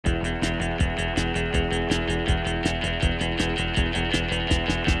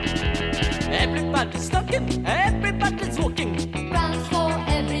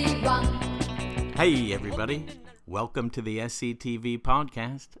Hey everybody, welcome to the SCTV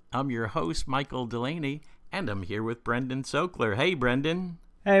podcast. I'm your host, Michael Delaney, and I'm here with Brendan Sokler. Hey Brendan.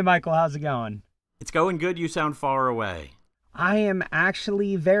 Hey Michael, how's it going? It's going good, you sound far away. I am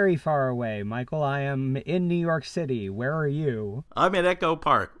actually very far away, Michael. I am in New York City. Where are you? I'm at Echo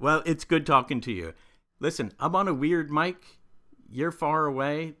Park. Well, it's good talking to you. Listen, I'm on a weird mic. You're far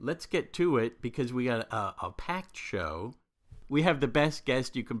away. Let's get to it because we got a packed show. We have the best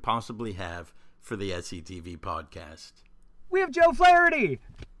guest you can possibly have for the SCTV podcast. We have Joe Flaherty!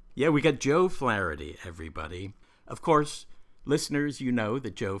 Yeah, we got Joe Flaherty, everybody. Of course, listeners, you know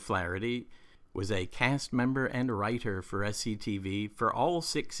that Joe Flaherty was a cast member and writer for SCTV for all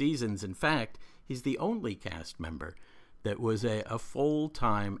 6 seasons. In fact, he's the only cast member that was a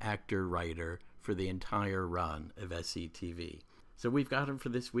full-time actor-writer for the entire run of SCTV. So we've got him for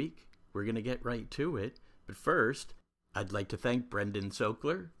this week. We're going to get right to it. But first, I'd like to thank Brendan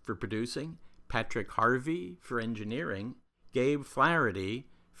Sokler for producing, Patrick Harvey for engineering, Gabe Flaherty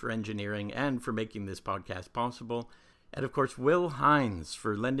for engineering and for making this podcast possible, and of course Will Hines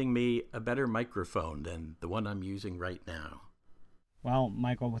for lending me a better microphone than the one I'm using right now. Well,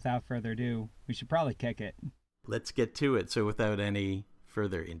 Michael, without further ado, we should probably kick it. Let's get to it. So without any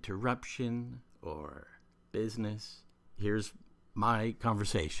further interruption or business, here's my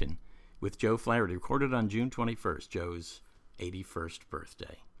conversation with Joe Flaherty, recorded on June 21st, Joe's 81st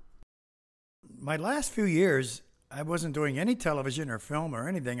birthday. My last few years, I wasn't doing any television or film or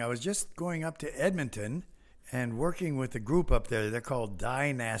anything. I was just going up to Edmonton and working with a group up there. They're called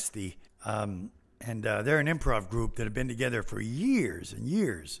Dynasty. And they're an improv group that have been together for years and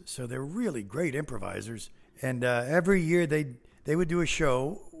years. So they're really great improvisers. And every year they would do a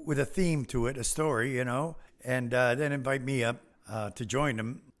show with a theme to it, a story, and then invite me up to join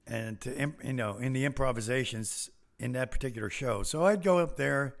them and to, in the improvisations in that particular show. So I'd go up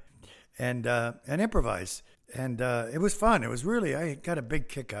there and improvise. And it was fun. It was really, I got a big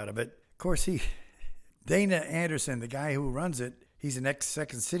kick out of it. Of course, Dana Anderson, the guy who runs it, he's an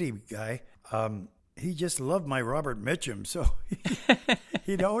ex-Second City guy. He just loved my Robert Mitchum. So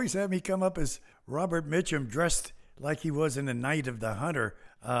he'd always have me come up as Robert Mitchum dressed like he was in the Night of the Hunter.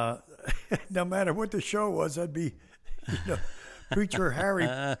 No matter what the show was, I'd be, Preacher Harry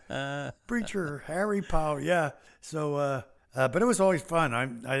Powell. Yeah. So, but it was always fun.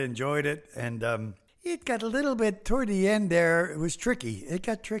 I enjoyed it. And it got a little bit, toward the end there, it was tricky. It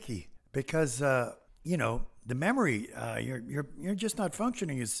got tricky because, the memory, you're just not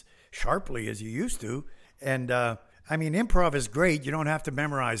functioning as sharply as you used to. And, improv is great. You don't have to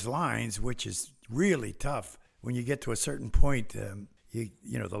memorize lines, which is really tough. When you get to a certain point,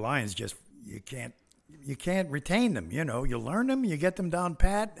 the lines just, you can't retain them. You learn them, you get them down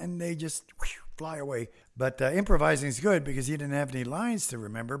pat, and they just fly away. But improvising is good because you didn't have any lines to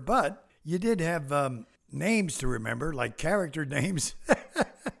remember, but you did have names to remember, like character names.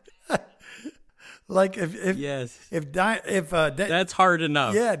 Like if that's hard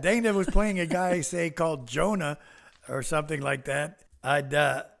enough. Yeah, Dana was playing a guy, say, called Jonah or something like that. I'd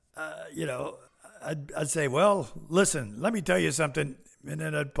say, well, listen, let me tell you something. And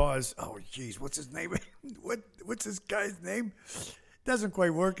then I'd pause. Oh, geez, what's his name? What's this guy's name? Doesn't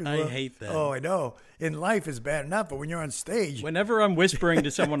quite work as well. I hate that. Oh, I know. In life is bad enough, but when you're on stage. Whenever I'm whispering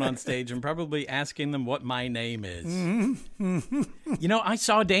to someone on stage, I'm probably asking them what my name is. Mm-hmm. I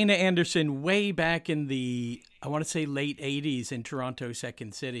saw Dana Anderson way back in the, I want to say late 80s in Toronto,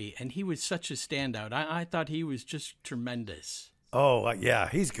 Second City, and he was such a standout. I thought he was just tremendous. Oh, yeah,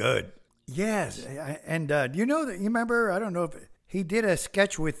 he's good. Yes. And you remember, I don't know if he did a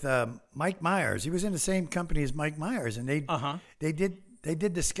sketch with Mike Myers. He was in the same company as Mike Myers, and they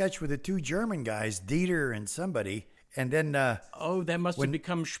did the sketch with the 2 German guys, Dieter and somebody, and then that must have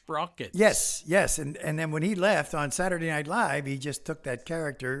become Sprockets. Yes, and then when he left on Saturday Night Live, he just took that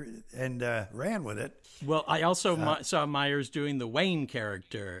character and ran with it. Well, I also saw Myers doing the Wayne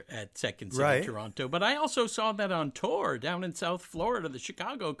character at Second City, Toronto, but I also saw that on tour down in South Florida. The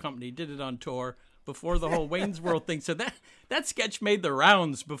Chicago company did it on tour before the whole Wayne's World thing. So that sketch made the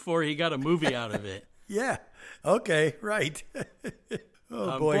rounds before he got a movie out of it. Yeah. Okay. Right.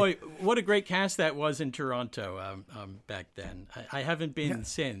 Oh, boy, what a great cast that was in Toronto back then. I haven't been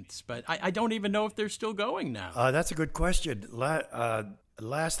since, but I don't even know if they're still going now. That's a good question.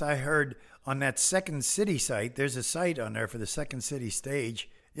 Last I heard, on that Second City site, there's a site on there for the Second City stage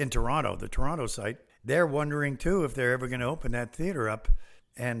in Toronto, the Toronto site. They're wondering, too, if they're ever going to open that theater up.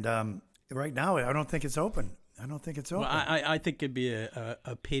 And right now, I don't think it's open. Well, I think it'd be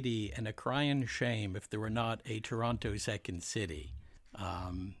a pity and a crying shame if there were not a Toronto Second City.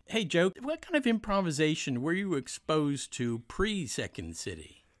 Hey, Joe, what kind of improvisation were you exposed to pre-Second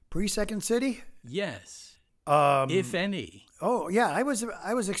City? Pre-Second City? Yes. If any. Oh yeah, I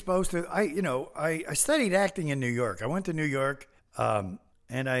was exposed to I studied acting in New York. I went to New York, and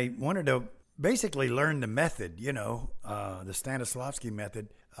I wanted to basically learn the method, the Stanislavski method.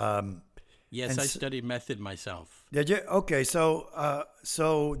 Yes, I studied method myself. Did you? Okay,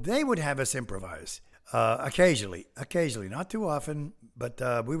 so they would have us improvise occasionally, not too often,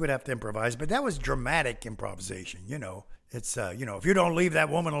 but we would have to improvise. But that was dramatic improvisation. It's if you don't leave that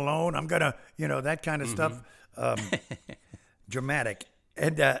woman alone, I'm gonna, that kind of stuff. Dramatic.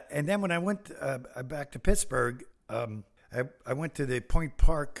 And then when I went back to Pittsburgh, I went to the Point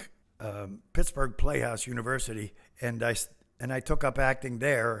Park Pittsburgh Playhouse University, and I took up acting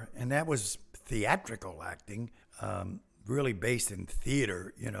there, and that was theatrical acting, really based in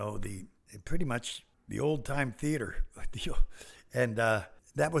theater. Pretty much the old time theater deal, and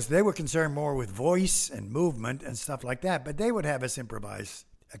they were concerned more with voice and movement and stuff like that. But they would have us improvise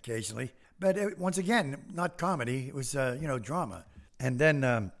occasionally. But once again, not comedy. It was drama. And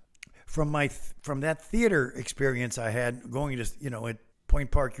then from that theater experience I had going to at Point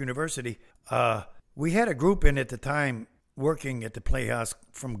Park University, we had a group in at the time working at the Playhouse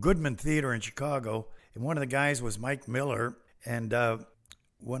from Goodman Theater in Chicago, and one of the guys was Mike Miller. And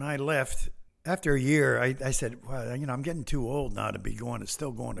when I left after a year, I said, well, I'm getting too old now to be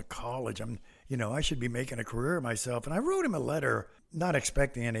still going to college. I should be making a career of myself. And I wrote him a letter, not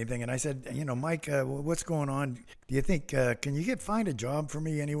expecting anything. And I said, Mike, what's going on? Do you think, can you find a job for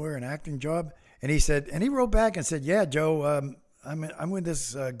me anywhere, an acting job? And he wrote back and said, yeah, Joe, I'm with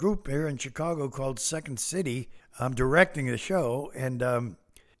this group here in Chicago called Second City. I'm directing the show, and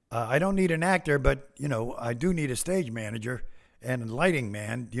I don't need an actor, but, I do need a stage manager and a lighting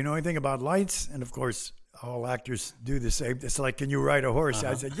man. Do you know anything about lights? And, of course, all actors do the same. It's like, can you ride a horse?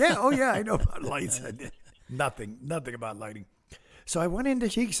 I said, yeah, I know about lights. I did nothing about lighting. So I went into,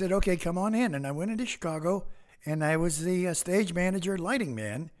 he said, okay, come on in. And I went into Chicago, and I was the stage manager, lighting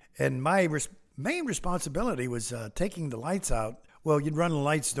man. And my main responsibility was taking the lights out. Well, you'd run the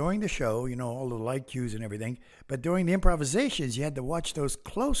lights during the show, all the light cues and everything. But during the improvisations, you had to watch those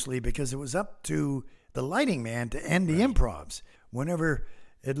closely because it was up to the lighting man to end the improvs. Whenever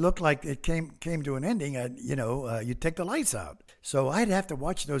it looked like it came to an ending, you'd take the lights out. So I'd have to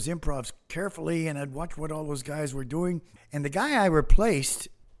watch those improvs carefully, and I'd watch what all those guys were doing. And the guy I replaced,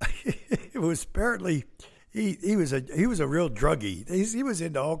 it was apparently... He was a real druggie. He was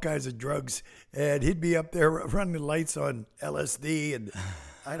into all kinds of drugs, and he'd be up there running the lights on LSD and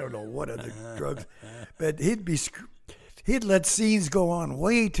I don't know what other drugs, but he'd let scenes go on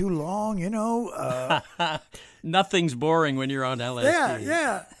way too long, Nothing's boring when you're on LSD.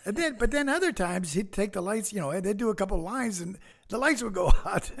 Yeah. But then other times he'd take the lights, they'd do a couple lines and the lights would go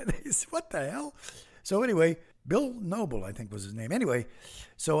out. And he said, what the hell? So anyway, Bill Noble, I think was his name. Anyway,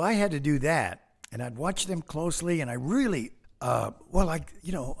 so I had to do that. And I'd watch them closely, and I really, I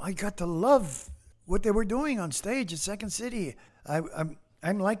got to love what they were doing on stage at Second City.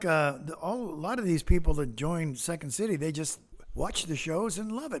 I'm like a lot of these people that join Second City. They just watch the shows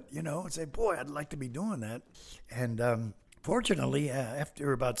and love it, and say, boy, I'd like to be doing that. And fortunately,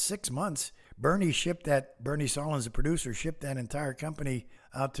 after about 6 months, Bernie Solins, the producer, shipped that entire company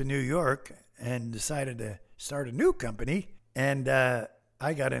out to New York and decided to start a new company. And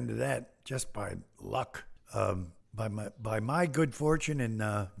I got into that just by luck, by my good fortune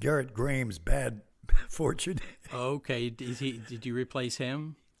and Garrett Graham's bad fortune. Okay, did you replace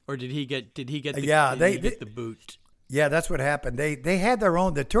him, or did he get the the boot? Yeah, that's what happened. They had their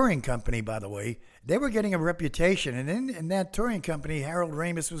own touring company, by the way. They were getting a reputation, and in that touring company, Harold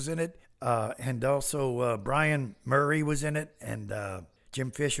Ramis was in it, and also Brian Murray was in it, and Jim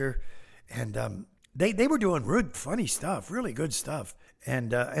Fisher, and they were doing good, funny stuff, really good stuff.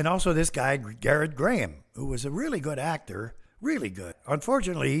 And also this guy, Garrett Graham, who was a really good actor, really good.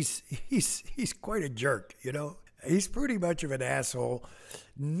 Unfortunately, he's quite a jerk, He's pretty much of an asshole.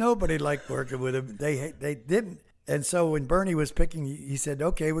 Nobody liked working with him. They didn't. And so when Bernie was picking, he said,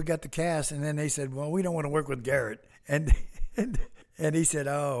 okay, we got the cast. And then they said, well, we don't want to work with Garrett. And he said,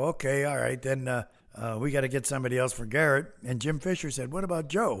 oh, okay, all right. Then we got to get somebody else for Garrett. And Jim Fisher said, what about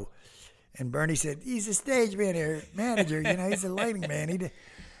Joe? And Bernie said, he's a stage manager, he's a lighting man.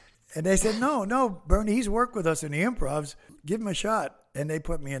 And they said, no, Bernie, he's worked with us in the improvs. Give him a shot. And they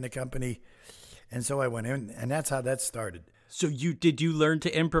put me in the company. And so I went in, and that's how that started. So did you learn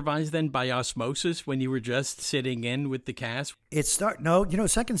to improvise then by osmosis when you were just sitting in with the cast?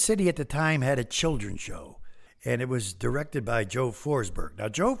 Second City at the time had a children's show, and it was directed by Joe Forsberg. Now,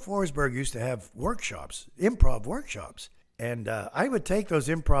 Joe Forsberg used to have workshops, improv workshops. And I would take those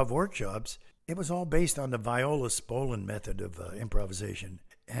improv workshops. It was all based on the Viola Spolin method of improvisation.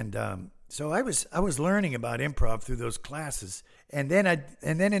 And so I was learning about improv through those classes. And then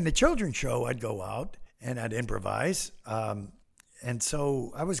in the children's show, I'd go out and I'd improvise. And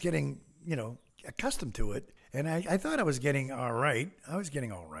so I was getting, accustomed to it. And I thought I was getting all right.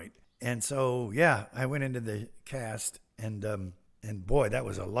 And so, yeah, I went into the cast, and boy, that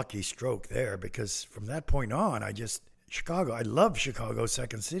was a lucky stroke there, because from that point on, I love Chicago,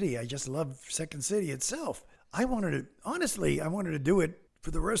 Second City. I just love Second City itself. I wanted to do it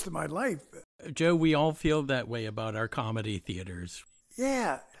for the rest of my life. Joe, we all feel that way about our comedy theaters.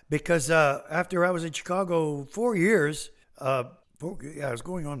 Yeah, because after I was in Chicago 4 years, I was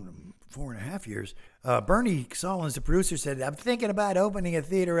going on 4.5 years. Bernie Solins, the producer, said, "I'm thinking about opening a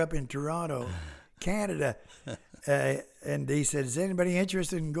theater up in Toronto, Canada." And he said, "Is anybody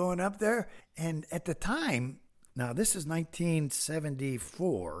interested in going up there?" And at the time, now this is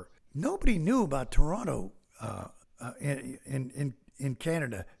 1974, nobody knew about Toronto in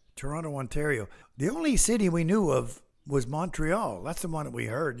Canada, Toronto, Ontario. The only city we knew of was Montreal. That's the one that we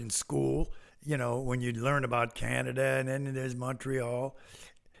heard in school, when you learn about Canada, and then there's Montreal.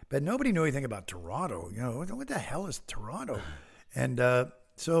 But nobody knew anything about Toronto. What the hell is Toronto? And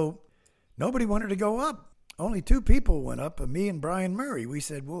so nobody wanted to go up. Only 2 people went up, me and Brian Murray. We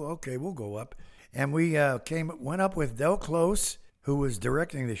said, well, okay, we'll go up. And we went up with Del Close, who was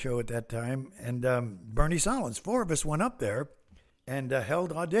directing the show at that time, and Bernie Solins. 4 of us went up there and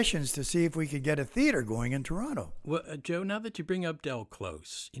held auditions to see if we could get a theater going in Toronto. Well, Joe, now that you bring up Del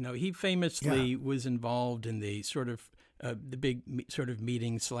Close, he famously was involved in the sort of the big sort of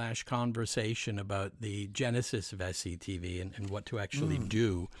meeting / conversation about the genesis of SCTV and what to actually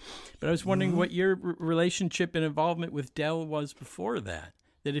do. But I was wondering what your relationship and involvement with Del was before that.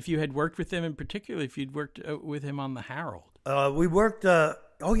 That if you had worked with him, in particular, if you'd worked with him on the Harold. We worked.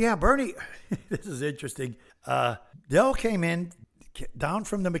 Bernie. This is interesting. Del came in down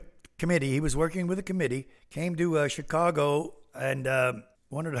from the committee. He was working with a committee. Came to Chicago and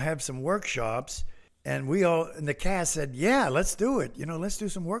wanted to have some workshops. And we all in the cast said, "Yeah, let's do it. Let's do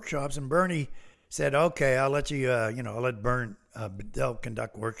some workshops." And Bernie said, "Okay, I'll let you. I'll let Del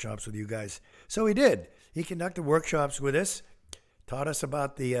conduct workshops with you guys." So he did. He conducted workshops with us, taught us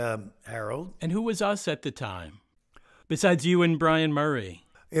about the Harold. And who was us at the time, besides you and Brian Murray?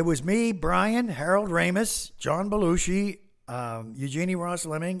 It was me, Brian, Harold Ramis, John Belushi, Eugenie Ross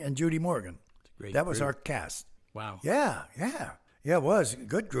Lemming, and Judy Morgan. That was our cast. Wow. Yeah, it was a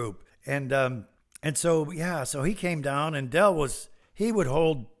good group. And so he came down, and Del would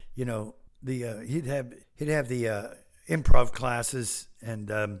hold, he'd have the improv classes,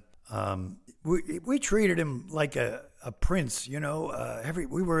 and we treated him like a prince,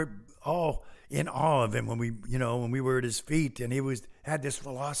 we were all in awe of him when we were at his feet, and he had this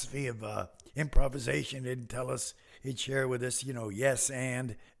philosophy of improvisation. He'd share with us, yes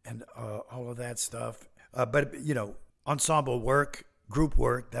and all of that stuff. But ensemble work, group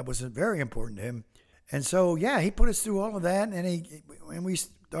work, that was very important to him. And so, he put us through all of that, and we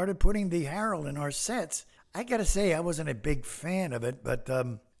started putting the Harold in our sets. I got to say, I wasn't a big fan of it, but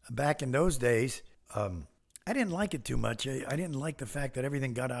back in those days, I didn't like it too much. I didn't like the fact that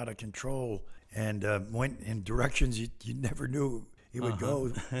everything got out of control and went in directions you never knew it would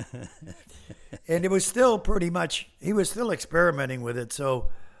go. And it was still he was still experimenting with it.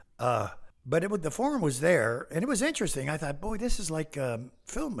 So, but the form was there, and it was interesting. I thought, boy, this is like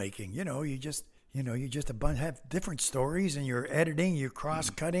filmmaking. You just have different stories, and you're editing, you're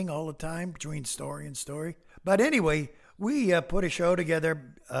cross-cutting all the time between story and story. But anyway, we put a show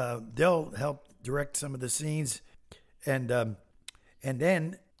together. Del helped direct some of the scenes, and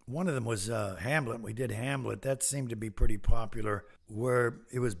then one of them was Hamlet. We did Hamlet. That seemed to be pretty popular, where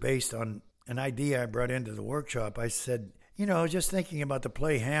it was based on an idea I brought into the workshop. I said, just thinking about the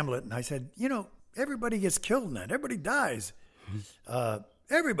play Hamlet, and I said, everybody gets killed in that. Everybody dies.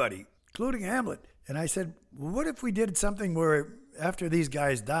 Everybody, including Hamlet. And I said, well, what if we did something where after these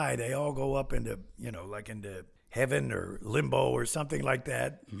guys die, they all go up into, like into heaven or limbo or something like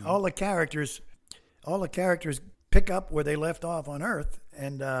that. Mm-hmm. All the characters pick up where they left off on Earth.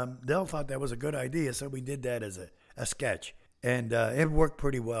 And Del thought that was a good idea, so we did that as a sketch. And it worked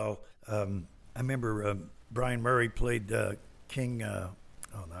pretty well. I remember Brian Murray played King...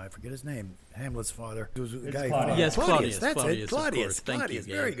 I forget his name. Hamlet's father. It was the guy. Claudius. Yes, Claudius. That's Claudius, it. Claudius. Thank you.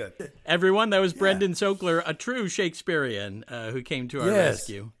 Very good. Everyone, that was Brendan Sokler, a true Shakespearean who came to our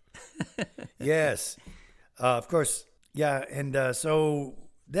rescue. Yes. Of course. Yeah. And so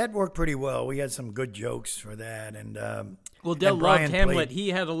that worked pretty well. We had some good jokes for that. And Del loved Hamlet. He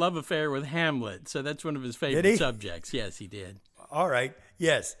had a love affair with Hamlet. So that's one of his favorite subjects. Yes, he did. All right.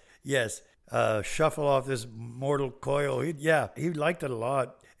 Yes. Shuffle off this mortal coil. He liked it a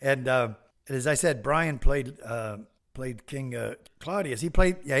lot. And as I said, Brian played King Claudius. He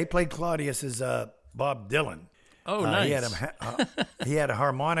played Claudius as Bob Dylan. Oh, nice. He had a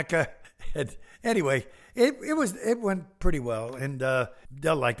harmonica. And anyway, it went pretty well, and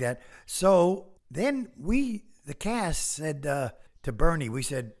Del liked that. So then the cast said to Bernie, we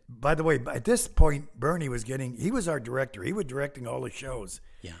said, by the way, at this point, Bernie he was our director. He was directing all the shows.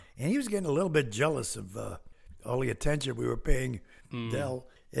 Yeah. And he was getting a little bit jealous of all the attention we were paying Del.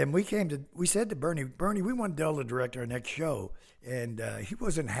 And we said to Bernie, we want Del to direct our next show. And he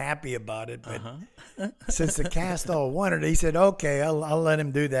wasn't happy about it. But since the cast all wanted it, he said, okay, I'll let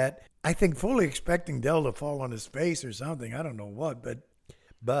him do that. I think fully expecting Del to fall on his face or something. I don't know what,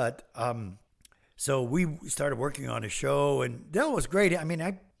 but so we started working on a show, and Del was great. I mean,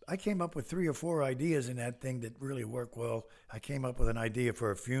 I came up with 3 or 4 ideas in that thing that really worked well. I came up with an idea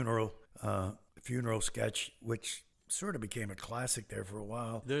for a funeral sketch, which sort of became a classic there for a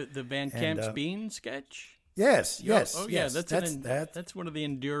while. The Van Camp's Bean sketch? Yes. Oh, yeah, yes. That's one of the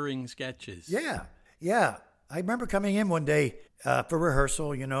enduring sketches. Yeah. I remember coming in one day for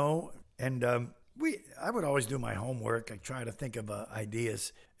rehearsal, and I would always do my homework. I try to think of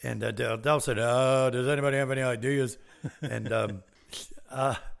ideas. And Del said, does anybody have any ideas? And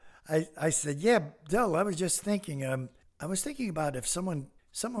I said, yeah, Del, I was just thinking, about if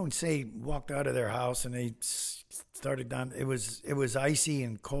someone say walked out of their house and they started down, it was icy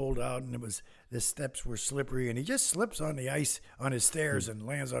and cold out, and the steps were slippery, and he just slips on the ice on his stairs and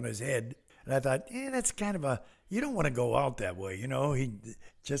lands on his head. And I thought, that's kind of you don't want to go out that way, he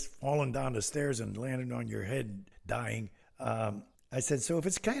just falling down the stairs and landing on your head, dying. I said, so if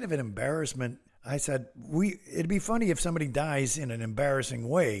it's kind of an embarrassment, I said, it'd be funny if somebody dies in an embarrassing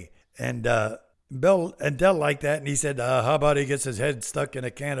way. And Del liked that, and he said, how about he gets his head stuck in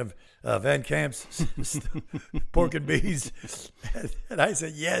a can of Van Camp's pork and beans? And I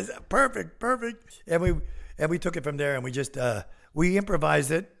said, yes, perfect. And we took it from there, and we just we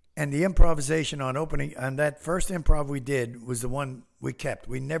improvised it. And the improvisation on that first improv we did was the one we kept.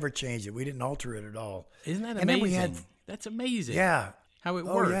 We never changed it. We didn't alter it at all. Isn't that and amazing? That's amazing. Yeah. How it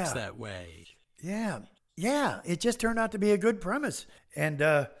works that way. Yeah. It just turned out to be a good premise. And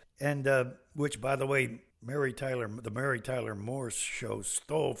which, by the way, the Mary Tyler Moore show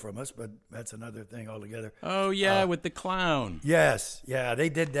stole from us, but that's another thing altogether. Oh, yeah, with the clown. Yes. Yeah, they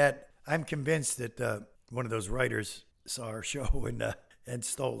did that. I'm convinced that one of those writers saw our show and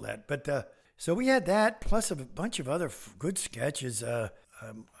stole that. But so we had that, plus a bunch of other good sketches.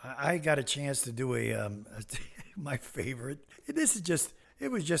 I got a chance to do my favorite.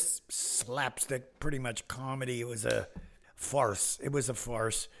 It was just slapstick, pretty much comedy. It was a farce.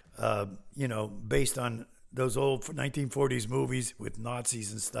 Based on those old 1940s movies with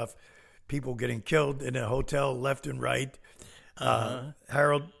Nazis and stuff, people getting killed in a hotel left and right.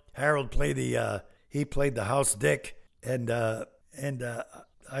 Harold played the house dick, and I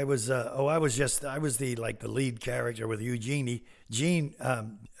was the lead character with Eugenie. Jim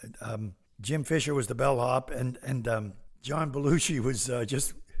Fisher was the bellhop, and John Belushi was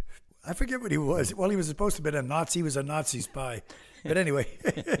just, I forget what he was. Well, he was supposed to be a Nazi. He was a Nazi spy. But anyway,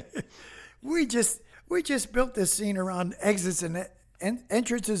 we just built this scene around exits and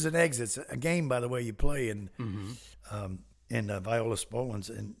entrances and exits. A game, by the way, you play in Viola Spolin's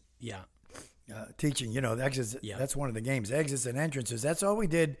and teaching. Exits. Yeah. That's one of the games. Exits and entrances. That's all we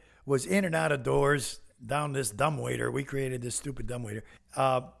did was in and out of doors down this dumbwaiter. We created this stupid dumbwaiter.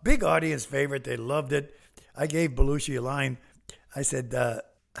 Big audience favorite. They loved it. I gave Belushi a line. I said,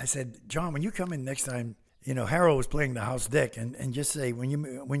 John, when you come in next time, Harold was playing the house dick, and just say when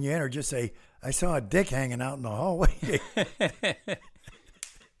you enter, just say, I saw a dick hanging out in the hallway.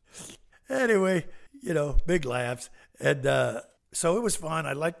 Anyway, big laughs, and so it was fun.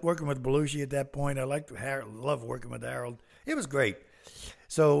 I liked working with Belushi at that point. I loved working with Harold. It was great.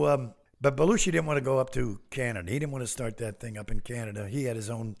 So, but Belushi didn't want to go up to Canada. He didn't want to start that thing up in Canada. He had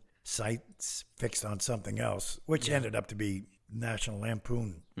his own sights fixed on something else, which ended up to be National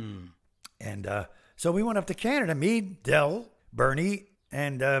Lampoon. And so we went up to Canada, me, Del, Bernie,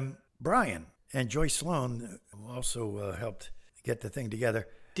 and Brian. And Joyce Sloan also helped get the thing together.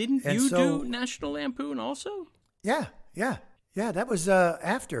 Didn't you do National Lampoon also? Yeah. That was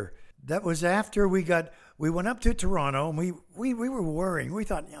after. That was after we went up to Toronto, and we were worrying. We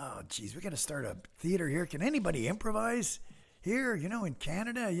thought, oh, geez, we got to start a theater here. Can anybody improvise here? In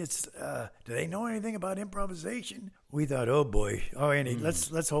Canada, it's do they know anything about improvisation? We thought, oh boy, Andy,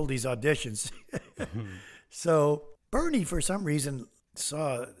 let's hold these auditions. So Bernie, for some reason,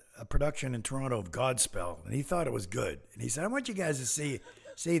 saw a production in Toronto of Godspell, and he thought it was good. And he said, I want you guys to see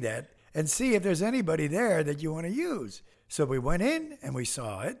that and see if there's anybody there that you want to use. So we went in and we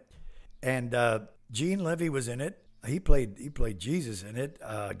saw it, and Gene Levy was in it. He played Jesus in it.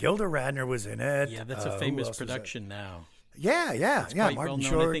 Gilda Radner was in it. Yeah, that's a famous production now. Yeah. Quite Martin well known.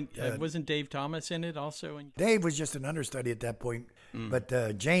 Short. I think wasn't Dave Thomas in it also? Dave was just an understudy at that point,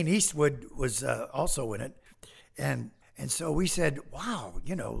 but Jane Eastwood was also in it, and so we said, wow,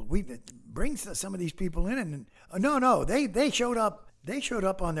 we bring some of these people in, and no, they showed up. They showed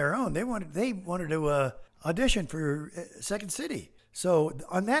up on their own. They wanted to audition for Second City. So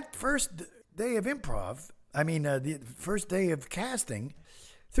on that first day of improv, the first day of casting,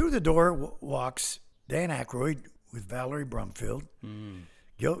 through the door walks Dan Aykroyd with Valerie Brumfield,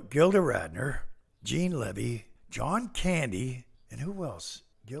 Gilda Radner, Gene Levy, John Candy, and who else?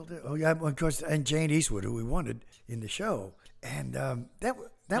 Gilda. Oh yeah, of course, and Jane Eastwood, who we wanted in the show. And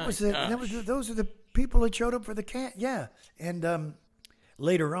those are the people that showed up for the cast. Yeah, and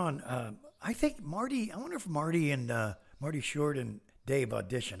later on, I think Marty. I wonder if Marty and Marty Short and Dave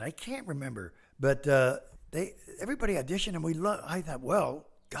auditioned. I can't remember, but everybody auditioned, and I thought, well,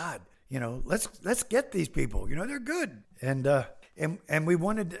 God, let's get these people. They're good, and we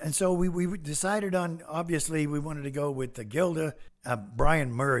wanted, and so we decided on, obviously we wanted to go with the Gilda.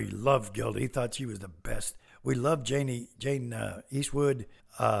 Brian Murray loved Gilda. He thought she was the best. We loved Jane Eastwood.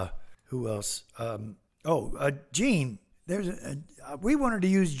 Who else? Gene. We wanted to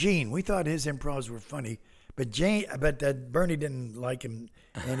use Gene. We thought his improvs were funny, but Bernie didn't like him,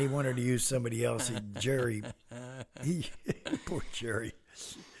 and he wanted to use somebody else. Jerry. Poor Jerry.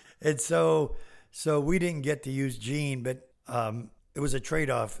 And so we didn't get to use Gene, but it was a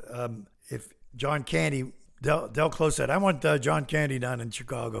trade-off. If John Candy, Del Close said, I want John Candy down in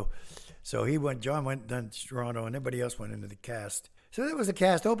Chicago. So John went down to Toronto, and everybody else went into the cast. So that was the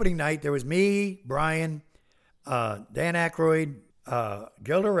cast. Opening night, there was me, Brian, Dan Aykroyd,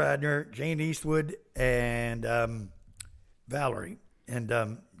 Gilda Radner, Jane Eastwood, and Valerie. And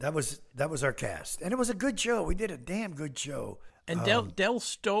that was our cast. And it was a good show. We did a damn good show. And Del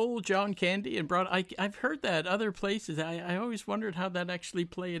stole John Candy and brought. I've heard that other places. I always wondered how that actually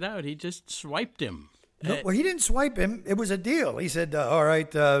played out. He just swiped him. No, well, he didn't swipe him. It was a deal. He said, "All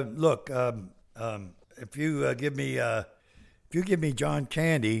right, look, if you give me John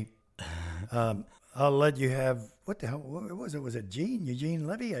Candy, I'll let you have what the hell? What was it? Was it Eugene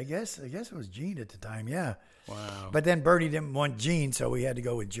Levy? I guess it was Gene at the time. Yeah. Wow. But then Bernie didn't want Gene, so we had to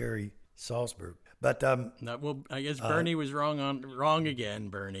go with Jerry Salzberg. But I guess Bernie was wrong again.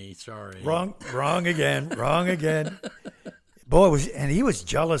 Bernie, sorry. Wrong again. Boy, he was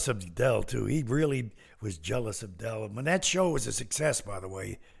jealous of Del too. He really was jealous of Del. When that show was a success, by the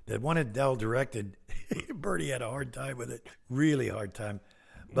way, that one that Del directed, Bernie had a hard time with it. Really hard time.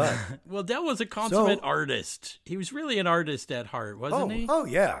 But well, Del was a consummate artist. He was really an artist at heart, wasn't he? Oh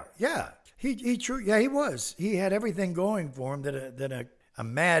yeah. He was. He had everything going for him that a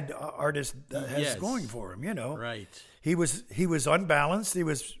mad artist has going for him. Right. He was unbalanced. He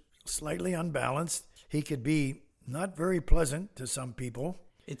was slightly unbalanced. He could be not very pleasant to some people.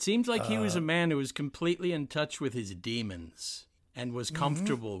 It seems like he was a man who was completely in touch with his demons and was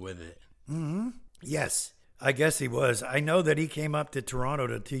comfortable with it. Mm-hmm. Yes, I guess he was. I know that he came up to Toronto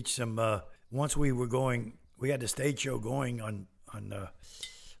to teach some. Once we had the stage show going on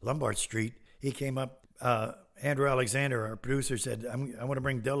Lombard Street. He came up. Andrew Alexander, our producer, said, I want to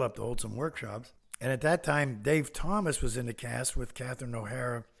bring Del up to hold some workshops. And at that time, Dave Thomas was in the cast with Catherine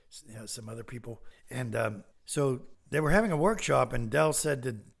O'Hara, some other people. And so they were having a workshop, and Del said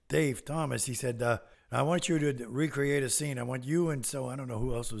to Dave Thomas, he said, I want you to recreate a scene. I want you, and so I don't know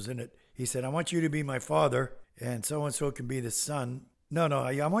who else was in it. He said, I want you to be my father, and so can be the son. No,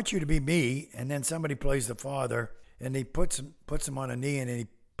 I want you to be me, and then somebody plays the father, and he puts him on a knee, and then he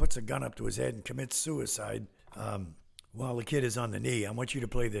puts a gun up to his head and commits suicide. While the kid is on the knee. I want you to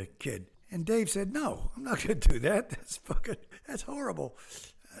play the kid. And Dave said, no, I'm not going to do that. That's horrible.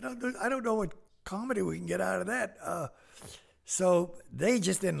 I don't know what comedy we can get out of that. So they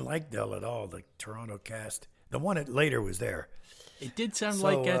just didn't like Del at all, the Toronto cast. The one that later was there. It did sound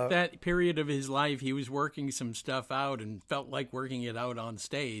like at that period of his life, he was working some stuff out and felt like working it out on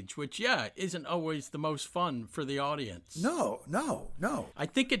stage, which, isn't always the most fun for the audience. No. I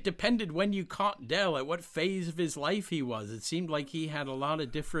think it depended when you caught Del, at what phase of his life he was. It seemed like he had a lot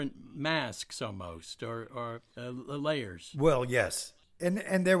of different masks almost, or layers. Well, yes.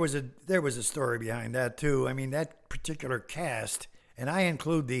 And there was a story behind that, too. I mean, that particular cast, and I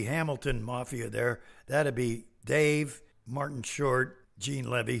include the Hamilton Mafia there, that'd be Dave, Martin Short, Gene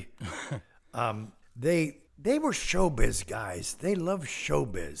Levy. They were showbiz guys. They loved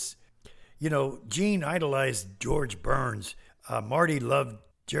showbiz. Gene idolized George Burns. Marty loved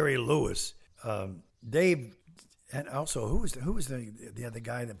Jerry Lewis. Dave and also who was the other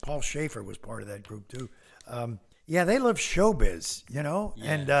guy that Paul Schaefer was part of that group too. Yeah, they loved showbiz, you know,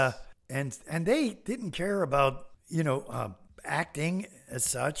 Yes. and they didn't care about acting as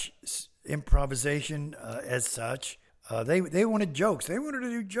such, improvisation as such. They wanted jokes. They wanted to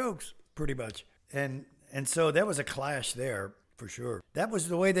do jokes pretty much, and so that was a clash there for sure. That was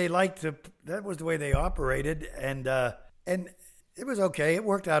the way they liked to. That was the way they operated, and it was okay. It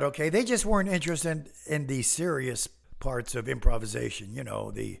worked out okay. They just weren't interested in the serious parts of improvisation. You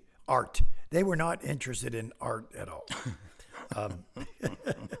know, the art. They were not interested in art at all.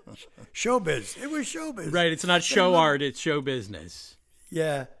 Showbiz. It was showbiz. Right. It's not show art. It's show business.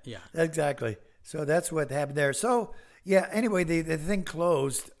 Yeah. Yeah. Exactly. So that's what happened there. So yeah. Anyway, the thing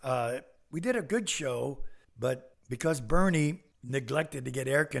closed. We did a good show, but because Bernie neglected to get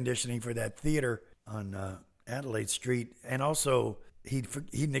air conditioning for that theater on Adelaide Street, and also he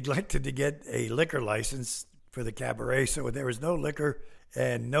neglected to get a liquor license for the cabaret, so there was no liquor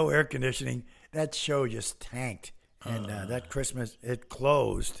and no air conditioning. That show just tanked, and that Christmas it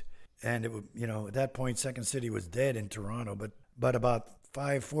closed. And it, at that point, Second City was dead in Toronto. But about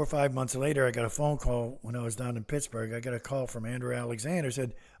 4 or 5 months later, I got a phone call when I was down in Pittsburgh. I got a call from Andrew Alexander.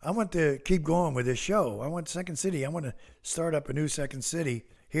 Said, I want to keep going with this show. I want Second City. I want to start up a new Second City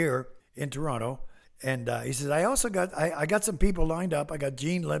here in Toronto. And he says, I also got some people lined up. I got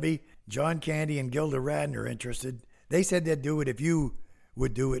Gene Levy, John Candy, and Gilda Radner interested. They said they'd do it if you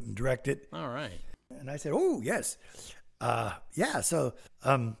would do it and direct it. All right. And I said, oh, yes. Yeah, so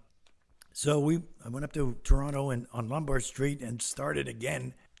I went up to Toronto and on Lombard Street and started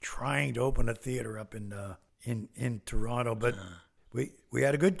again trying to open a theater up in Toronto. But we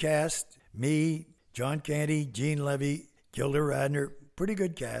had a good cast. Me, John Candy, Gene Levy, Gilda Radner, pretty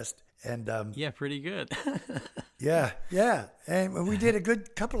good cast. And yeah, pretty good. yeah. And we did a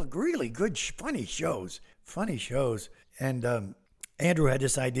couple of really good, funny shows. And Andrew had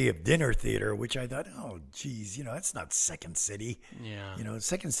this idea of dinner theater, which I thought, oh, geez, that's not Second City. Yeah.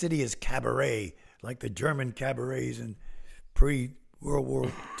 Second City is cabaret, like the German cabarets in pre-World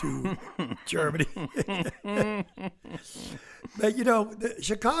War II Germany. But, the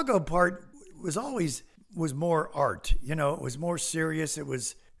Chicago part was more art. It was more serious. It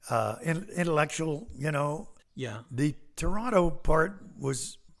was intellectual, Yeah. The Toronto part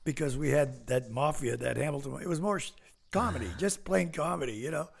was because we had that mafia, that Hamilton. It was more comedy, just plain comedy,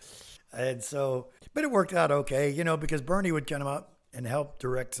 And so, but it worked out okay, because Bernie would come up and help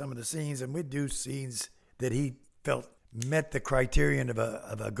direct some of the scenes, and we'd do scenes that he felt met the criterion of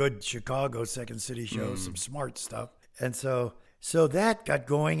a good Chicago Second City show, some smart stuff. And so that got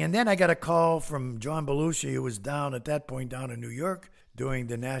going. And then I got a call from John Belushi, who was at that point down in New York doing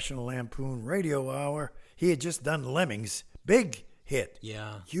the National Lampoon Radio Hour. He had just done Lemmings, big hit,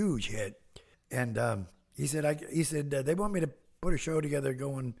 huge hit. And he said, they want me to put a show together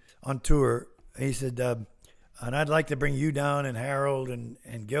going on tour. He said, and I'd like to bring you down and Harold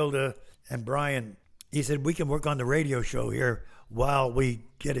and Gilda and Brian. He said, we can work on the radio show here while we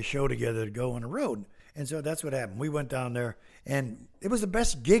get a show together to go on the road. And so that's what happened. We went down there, and it was the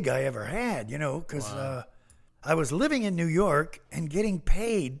best gig I ever had, because I was living in New York and getting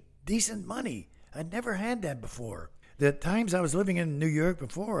paid decent money. I'd never had that before. The times I was living in New York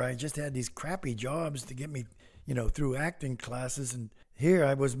before, I just had these crappy jobs to get me, through acting classes. And here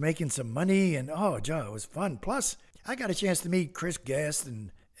I was making some money, and it was fun. Plus, I got a chance to meet Chris Guest,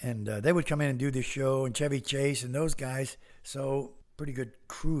 and they would come in and do the show, and Chevy Chase and those guys. So pretty good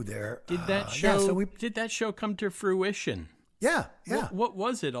crew there. Did that show? Did that show come to fruition? Yeah. What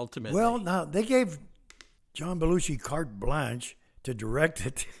was it ultimately? Well, now they gave John Belushi carte blanche to direct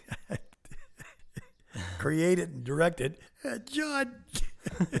it. Create it and direct it. John.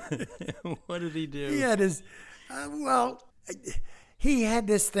 What did he do? He had his, he had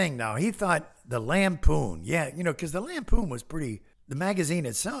this thing now. He thought the Lampoon, because the Lampoon was the magazine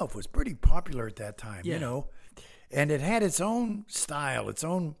itself was pretty popular at that time, and it had its own style,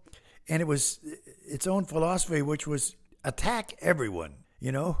 and it was its own philosophy, which was attack everyone,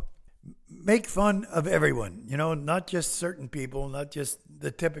 make fun of everyone, not just certain people, not just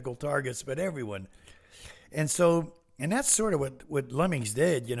the typical targets, but everyone. And so, and that's sort of what Lemmings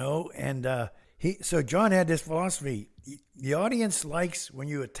did, and so John had this philosophy. The audience likes when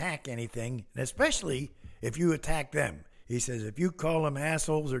you attack anything, and especially if you attack them. He says, if you call them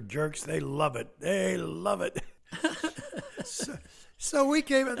assholes or jerks, they love it. They love it. so we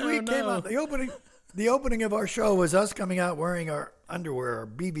came out. The opening of our show was us coming out wearing our underwear, our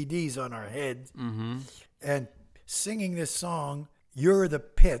BVDs on our heads, and singing this song, "You're the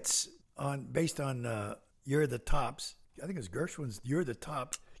Pits," based on "You're the Tops." I think it was Gershwin's "You're the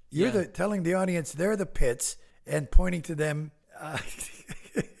Top." Telling the audience they're the Pits and pointing to them,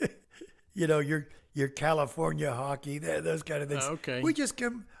 you know, your California hockey, those kind of things. Okay. We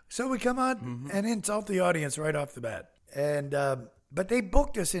come on and insult the audience right off the bat. And but they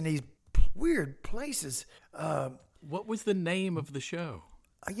booked us in these weird places. What was the name of the show?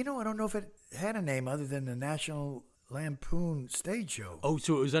 You know, I don't know if it had a name other than the National Lampoon Stage Show. Oh,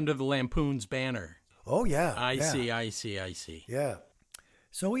 so it was under the Lampoon's banner. Oh yeah, I see. Yeah.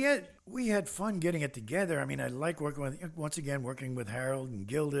 So we had fun getting it together. I mean, I like working with Harold and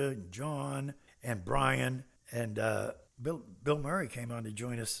Gilda and John and Brian and Bill Murray came on to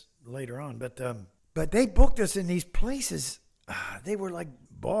join us later on. But they booked us in these places. They were like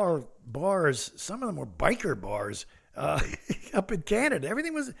bars. Some of them were biker bars up in Canada.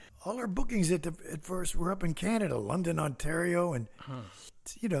 Everything was all our bookings at first were up in Canada, London, Ontario, and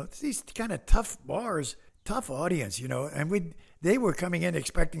you know, these kind of tough bars, tough audience, you know. And they were coming in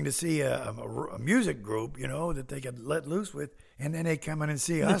expecting to see a music group, you know, that they could let loose with, and then they come in and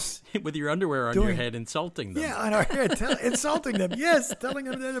see us with your underwear on your head, insulting them. Yeah, on our head, insulting them. Yes, telling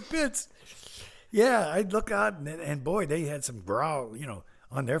them they're the pits. Yeah, I'd look out, and boy, they had some growl, you know,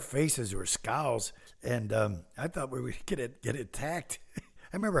 on their faces or scowls, and I thought we would get attacked.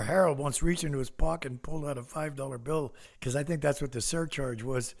 I remember Harold once reached into his pocket and pulled out a $5 bill because I think that's what the surcharge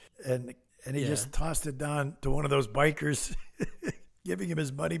was, and he just tossed it down to one of those bikers, giving him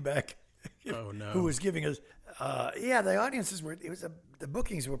his money back. Oh no! Who was giving us? The audiences were. The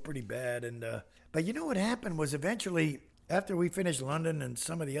bookings were pretty bad, and but you know what happened was eventually after we finished London and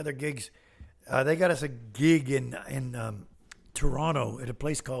some of the other gigs, they got us a gig in Toronto at a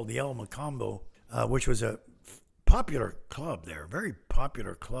place called the El Macombo, which was a popular club there, very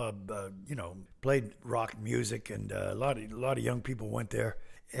popular club. You know, played rock music, and a lot of young people went there.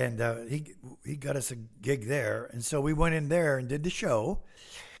 And he got us a gig there, and so we went in there and did the show.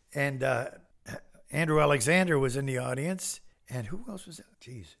 And Andrew Alexander was in the audience, and who else was?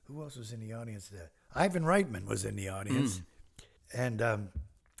 Who else was in the audience there? Ivan Reitman was in the audience, and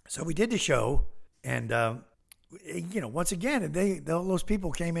so we did the show, and you know, once again, all those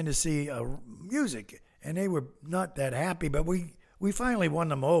people came in to see music, and they were not that happy, but we finally won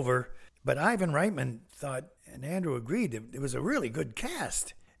them over. But Ivan Reitman thought, and Andrew agreed, that it was a really good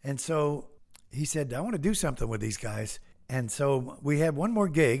cast. And so he said, I want to do something with these guys. And so we had one more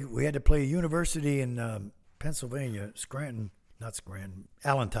gig. We had to play a university in Pennsylvania,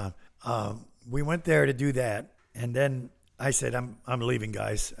 Allentown. We went there to do that. And then I said, I'm leaving,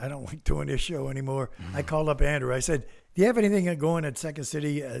 guys. I don't like doing this show anymore. I called up Andrew. I said, do you have anything going at Second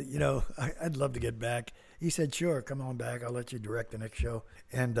City? You know, I'd love to get back. He said, sure, come on back. I'll let you direct the next show.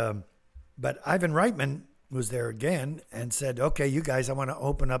 And but Ivan Reitman was there again and said, okay, you guys, I want to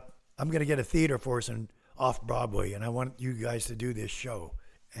open up. I'm going to get a theater for us off Broadway, and I want you guys to do this show.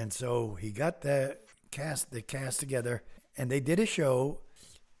 And so he got the cast together, and they did a show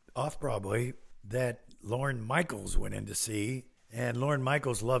off Broadway that Lorne Michaels went in to see, and Lorne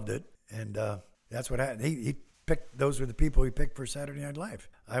Michaels loved it, and that's what happened. He picked, those were the people he picked for Saturday Night Live.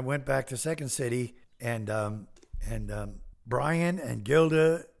 I went back to Second City, and Brian and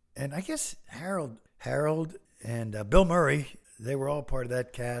Gilda, and I guess Harold and Bill Murray, they were all part of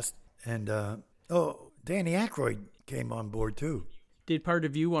that cast. And Danny Aykroyd came on board too. Did part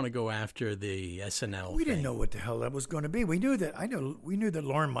of you want to go after the SNL? We didn't know what the hell that was going to be. We knew that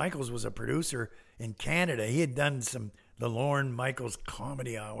Lorne Michaels was a producer in Canada. He had done the Lorne Michaels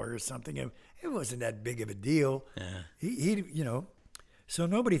Comedy Hour or something. It wasn't that big of a deal. Yeah. He you know, so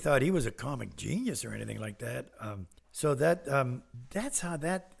nobody thought he was a comic genius or anything like that. So that's how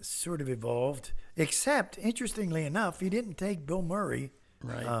that sort of evolved. Except, interestingly enough, he didn't take Bill Murray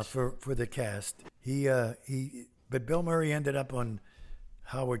for the cast. But Bill Murray ended up on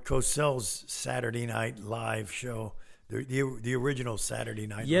Howard Cosell's Saturday Night Live show, the original Saturday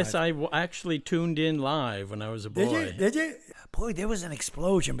Night Live. Yes, I actually tuned in live when I was a boy. Did you? Boy, there was an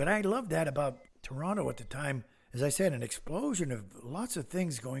explosion. But I loved that about Toronto at the time. As I said, an explosion of lots of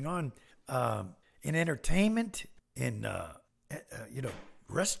things going on in entertainment, in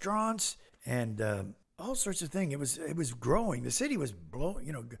restaurants, and all sorts of things. It was growing. The city was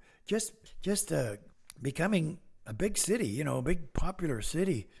just becoming a big city, a big popular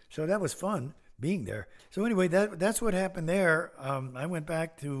city. So that was fun being there. So anyway, that's what happened there. I went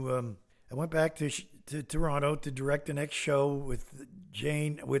back to Toronto to direct the next show with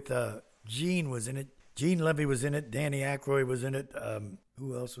Jane. Gene was in it. Gene Levy was in it. Danny Aykroyd was in it.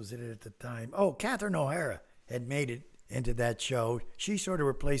 Who else was in it at the time? Oh, Catherine O'Hara had made it into that show. She sort of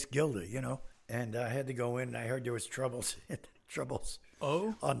replaced Gilda, and I had to go in, and I heard there was troubles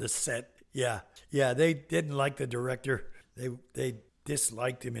on the set. Yeah, they didn't like the director. They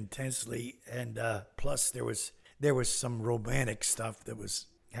disliked him intensely, and plus there was some romantic stuff that was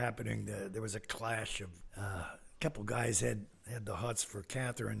happening. There was a clash of a couple guys had the hots for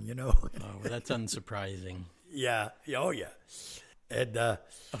Catherine, you know. Oh, well, that's unsurprising. Yeah. Oh, yeah. And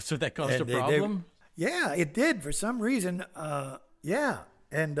so that caused a problem? Yeah, it did for some reason. Yeah.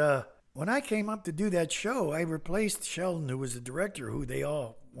 And when I came up to do that show, I replaced Sheldon, who was the director, who they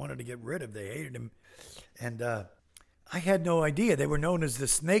all wanted to get rid of. They hated him. And I had no idea. They were known as the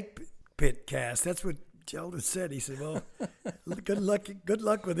Snake Pit cast. That's what Sheldon said. He said, well, good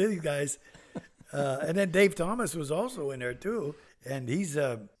luck with these guys. And then Dave Thomas was also in there, too. And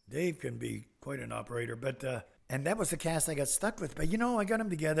Dave can be quite an operator. But and that was the cast I got stuck with. But, you know, I got them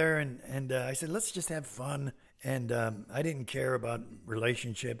together, and I said, let's just have fun. And I didn't care about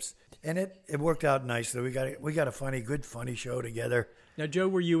relationships. And it worked out nicely. We got a good funny show together. Now, Joe,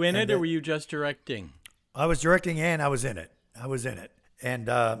 were you in it or were you just directing? I was directing and I was in it. And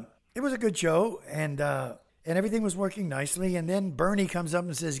it was a good show, and everything was working nicely. And then Bernie comes up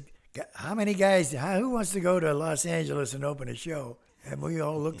and says, how many guys, who wants to go to Los Angeles and open a show? And we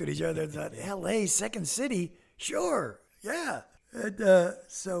all looked at each other and thought, L.A., Second City? Sure, yeah. And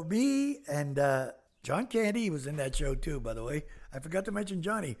so me and John Candy was in that show too, by the way. I forgot to mention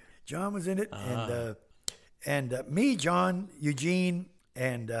Johnny. John was in it, and me, John, Eugene,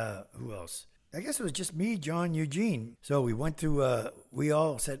 and who else? I guess it was just me, John, Eugene. So we went to, we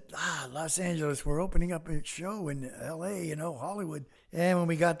all said, Los Angeles, we're opening up a show in L.A., you know, Hollywood. And when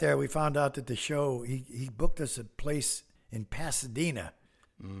we got there, we found out that the show, he booked us a place in Pasadena,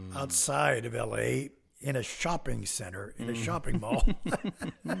 outside of L.A., in a shopping center, in a shopping mall.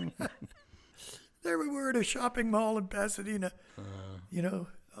 There we were at a shopping mall in Pasadena, you know,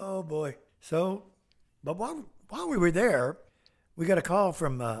 oh boy. So, but while we were there, we got a call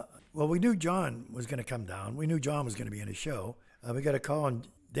from, well, we knew John was going to come down. We knew John was going to be in the show. We got a call, and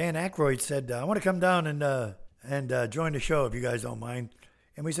Dan Aykroyd said, I want to come down and join the show if you guys don't mind.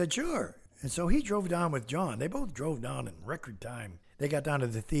 And we said, sure. And so he drove down with John. They both drove down in record time. They got down to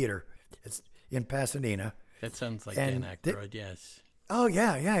the theater. It's in Pasadena. That sounds like Dan Aykroyd, yes. Oh,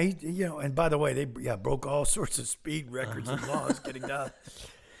 yeah. He, you know, and by the way, they broke all sorts of speed records and laws getting down.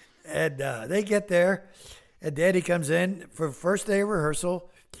 And they get there, and Daddy comes in for first day of rehearsal.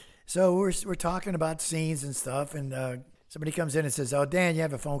 So we're talking about scenes and stuff, and somebody comes in and says, oh, Dan, you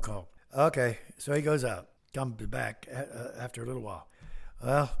have a phone call. Okay. So he goes out, comes back after a little while.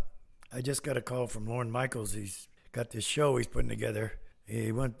 Well, I just got a call from Lorne Michaels. He's got this show he's putting together.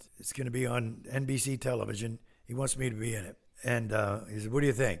 It's going to be on NBC television. He wants me to be in it. And he said, what do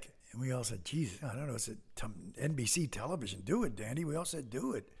you think? And we all said, geez, I don't know. It's NBC television. Do it, Danny. We all said,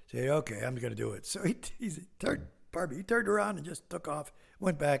 do it. I said, okay, I'm going to do it. So he turned around and just took off,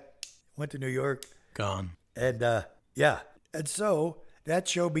 went back, went to New York. Gone. And and so that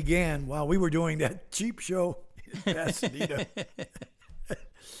show began while we were doing that cheap show in Pasadena.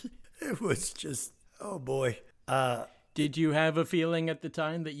 It was just, oh boy. Did you have a feeling at the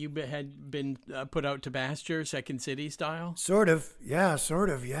time that you had been put out to pasture, Second City style? Sort of, yeah.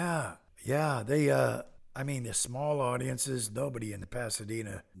 Yeah, they, I mean, the small audiences, nobody in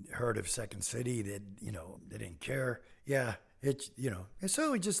Pasadena heard of Second City. They didn't care. Yeah, and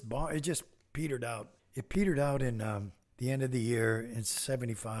so it just petered out. It petered out in the end of the year in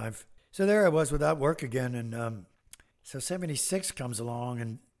 75. So there I was without work again, and so 76 comes along,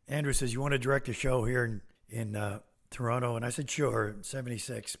 and Andrew says, you want to direct a show here in Toronto? And I said, sure.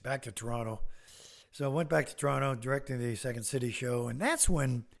 76, back to Toronto. So I went back to Toronto, directing the Second City show. And that's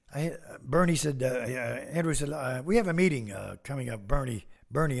when Bernie said, Andrew said, we have a meeting coming up, Bernie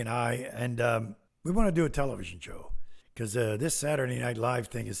and I, and we want to do a television show. Because this Saturday Night Live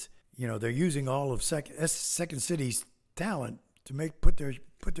thing is, they're using all of Second City's talent to put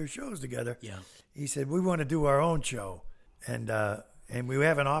their shows together. Yeah. He said, we want to do our own show. And we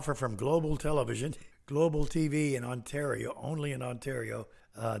have an offer from Global Television, Global TV in Ontario, only in Ontario.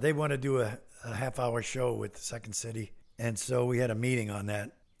 They want to do a half-hour show with Second City. And so we had a meeting on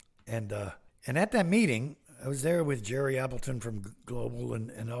that. And at that meeting, I was there with Jerry Appleton from Global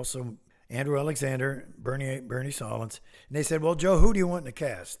and also Andrew Alexander, Bernie Solins. And they said, well, Joe, who do you want in the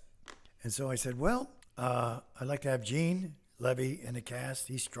cast? And so I said, well, I'd like to have Gene Levy in the cast.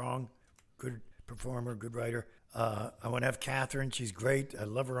 He's strong, good performer, good writer. I want to have Catherine. She's great. I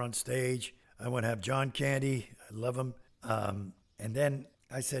love her on stage. I want to have John Candy. I love him. And then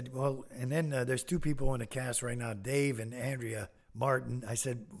I said, well, and then there's two people in the cast right now, Dave and Andrea Martin. I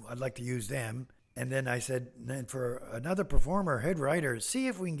said, I'd like to use them. And then I said, then for another performer, head writer, see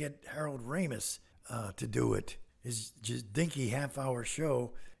if we can get Harold Ramis to do it. His just dinky half-hour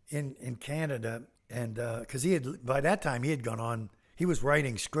show in Canada. And because by that time he had he was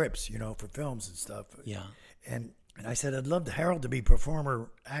writing scripts, for films and stuff. Yeah. And I said, I'd love Harold to be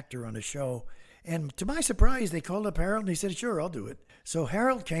performer actor on the show. And to my surprise, they called up Harold and he said, sure, I'll do it. So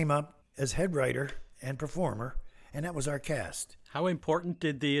Harold came up as head writer and performer, and that was our cast. How important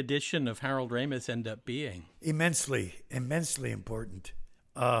did the addition of Harold Ramis end up being? Immensely important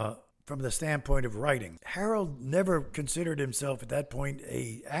from the standpoint of writing. Harold never considered himself at that point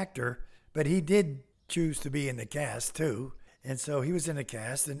a actor, but he did choose to be in the cast too. And so he was in the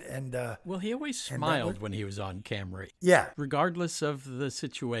cast, and well, he always smiled when he was on camera. Yeah. Regardless of the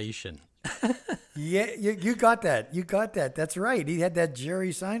situation. Yeah, you got that. You got that. That's right. He had that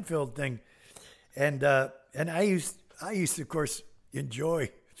Jerry Seinfeld thing. And I used to, of course, enjoy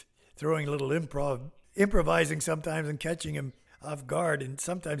throwing a little improvising sometimes and catching him off guard. And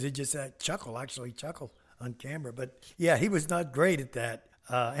sometimes he'd just chuckle on camera. But yeah, he was not great at that.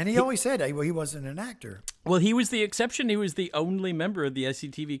 And he always said he wasn't an actor. Well, he was the exception. He was the only member of the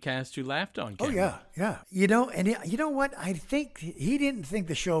SCTV cast who laughed on camera. Oh, yeah. You know what? I think he didn't think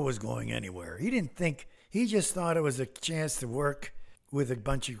the show was going anywhere. He just thought it was a chance to work with a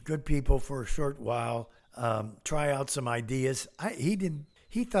bunch of good people for a short while, try out some ideas.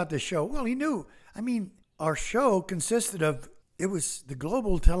 He thought the show, well, he knew. I mean, our show consisted of, it was the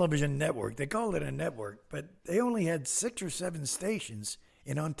Global Television Network. They called it a network, but they only had 6 or 7 stations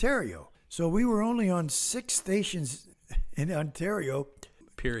in Ontario. So we were only on 6 stations in Ontario.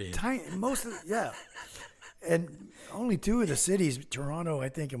 Period. Yeah. And only 2 of the cities, Toronto, I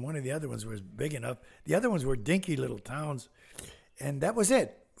think, and one of the other ones was big enough. The other ones were dinky little towns. And that was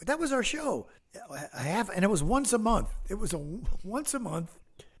it. That was our show. And it was once a month. It was once a month.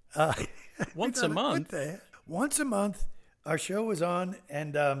 Once a month? What the heck? Once a month, our show was on,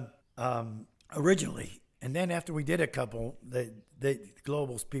 and originally. And then after we did a couple, the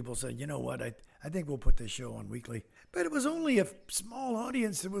global people said, you know what, I think we'll put this show on weekly. But it was only a small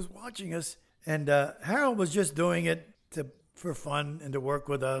audience that was watching us. And Harold was just doing it for fun and to work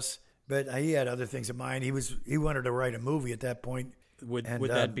with us. But he had other things in mind. He wanted to write a movie at that point. Would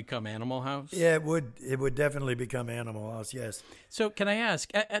that become Animal House? Yeah, it would. It would definitely become Animal House, yes. So can I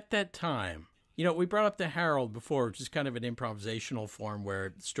ask, at that time, we brought up the Harold before, which is kind of an improvisational form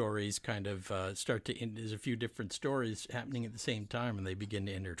where stories kind of there's a few different stories happening at the same time and they begin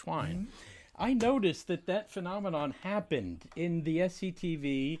to intertwine. Mm-hmm. I noticed that phenomenon happened in the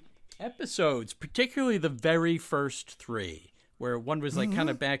SCTV episodes, particularly the very first 3. Where one was like kind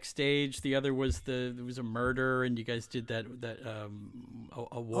of backstage, the other was there was a murder, and you guys did a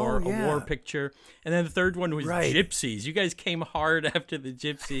war picture, and then the third one was gypsies. You guys came hard after the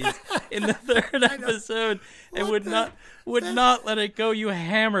gypsies in the third episode, and would not let it go. You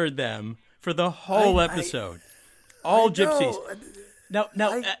hammered them for the whole episode, all gypsies. Now,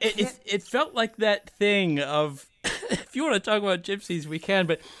 it felt like that thing of. If you want to talk about gypsies, we can,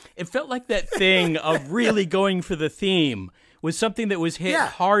 but it felt like that thing of really going for the theme. Was something that was hit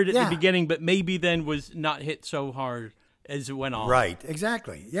hard at the beginning, but maybe then was not hit so hard as it went on. Right,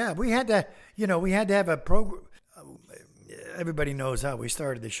 exactly. Yeah, we had to have a program. Everybody knows how we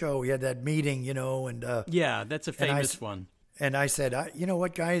started the show. We had that meeting, and yeah, that's a famous one. And I said, you know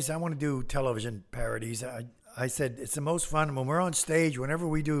what, guys, I want to do television parodies. I said it's the most fun when we're on stage. Whenever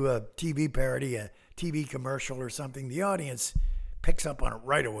we do a TV parody, a TV commercial or something, the audience picks up on it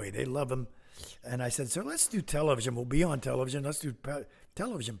right away. They love them. And I said, so let's do television. We'll be on television. Let's do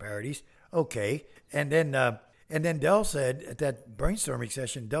television parodies. Okay. And then Del said, at that brainstorming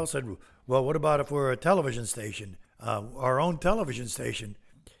session, Del said, well, what about if we're a television station, our own television station,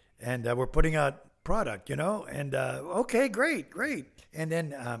 and we're putting out product, And okay, great. And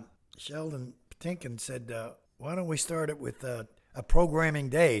then Sheldon Patinkin said, why don't we start it with a programming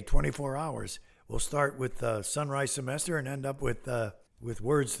day, 24 hours. We'll start with Sunrise Semester and end up with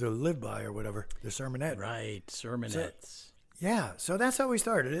Words to Live By or whatever, the sermonette. Right, sermonettes. So that's how we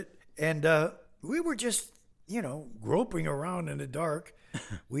started it. And we were just, groping around in the dark.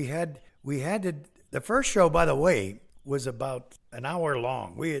 we had the first show, by the way, was about an hour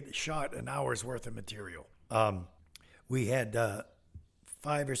long. We had shot an hour's worth of material. We had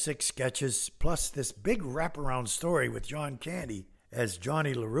 5 or 6 sketches, plus this big wraparound story with John Candy as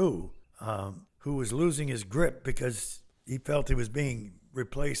Johnny LaRue, who was losing his grip because he felt he was being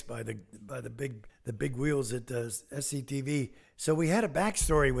replaced by the big wheels at SCTV. So we had a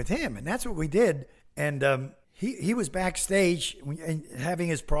backstory with him, and that's what we did. And he was backstage and having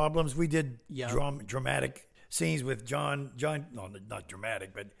his problems. We did dramatic scenes with John. No, not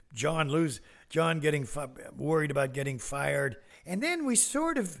dramatic, but John getting worried about getting fired. And then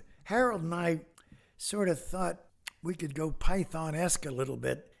Harold and I sort of thought we could go Python-esque a little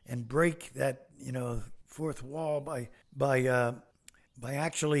bit and break that, fourth wall by by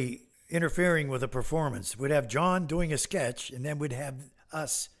actually interfering with a performance. We'd have John doing a sketch, and then we'd have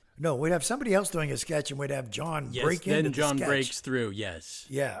us. No, we'd have somebody else doing a sketch, and we'd have John break into the sketch. Then John breaks through, yes.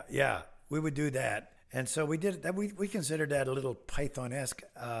 Yeah, yeah. We would do that. And so we did that. We considered that a little Python-esque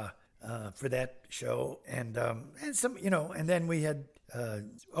for that show. And some, and then we had, I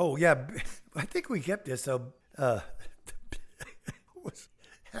think we kept this. So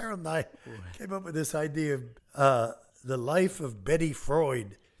Harold and I came up with this idea of the life of Betty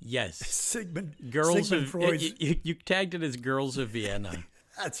Freud. Yes. Sigmund Freud. You tagged it as Girls of Vienna.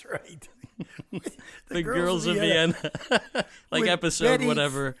 That's right. the Girls of Vienna. Like episode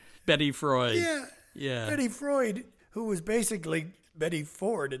whatever. Betty Freud. Yeah. Betty Freud, who was basically Betty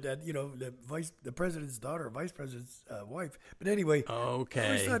Ford, that the president's daughter, vice president's wife. But anyway.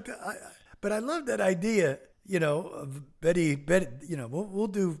 Okay. But I love that idea, of Betty. We'll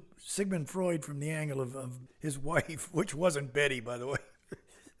do Sigmund Freud from the angle of his wife, which wasn't Betty, by the way.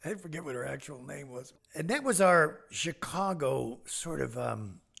 I forget what her actual name was. And that was our Chicago sort of, a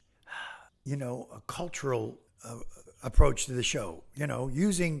cultural approach to the show,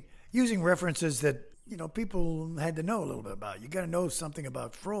 using references that, people had to know a little bit about. You got to know something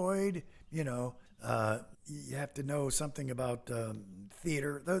about Freud, you have to know something about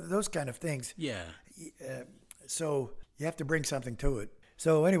theater, those kind of things. Yeah. So you have to bring something to it.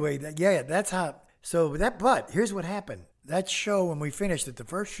 So anyway, that's how. But here's what happened. That show, when we finished it, the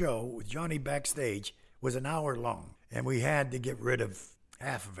first show with Johnny backstage was an hour long, and we had to get rid of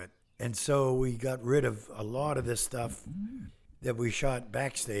half of it. And so we got rid of a lot of this stuff that we shot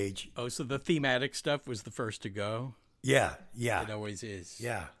backstage. Oh, so the thematic stuff was the first to go? Yeah. It always is.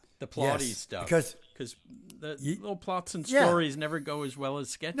 Yeah. The plotty stuff. Because the little plots and stories never go as well as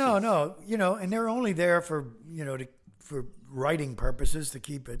sketches. No, and they're only there for, for writing purposes, to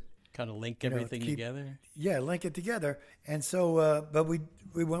keep it. Kind of link everything together? Yeah, link it together. And so, but we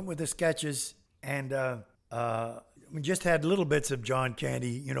went with the sketches, and we just had little bits of John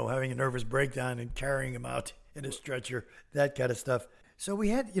Candy, having a nervous breakdown and carrying him out in a stretcher, that kind of stuff. So we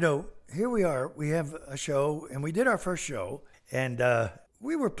had, here we are. We have a show, and we did our first show, and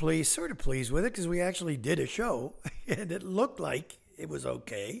we were sort of pleased with it, because we actually did a show, and it looked like it was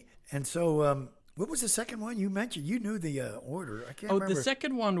okay. And so, what was the second one you mentioned? You knew the order. I can't remember. The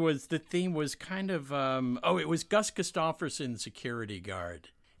second one was, the theme was kind of, it was Gus Gustafsson, security guard.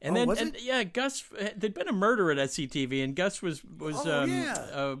 And Gus, there'd been a murder at SCTV, and Gus was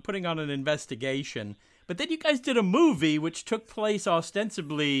putting on an investigation. But then you guys did a movie which took place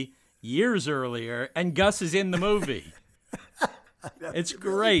ostensibly years earlier, and Gus is in the movie. It's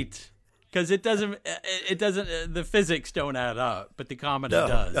great, because it doesn't, the physics don't add up, but the comedy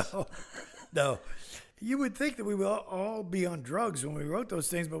does. No. You would think that we would all be on drugs when we wrote those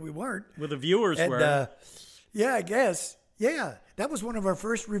things, but we weren't. Well, the viewers were. Yeah, I guess. Yeah, that was one of our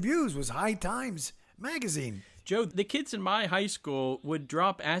first reviews, was High Times magazine. Joe, the kids in my high school would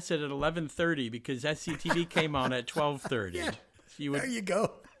drop acid at 11:30 because SCTV came on at 12:30. Yeah, So there you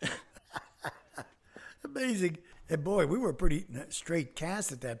go. Amazing. And boy, we were a pretty straight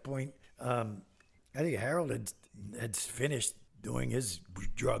cast at that point. I think Harold had finished doing his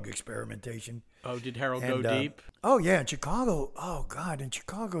drug experimentation. Oh, did Harold go deep? Oh yeah, in Chicago. Oh God, in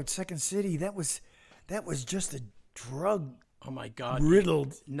Chicago, at Second City, that was just a drug. Oh my God,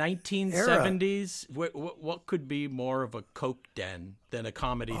 riddled 1970s. What could be more of a coke den than a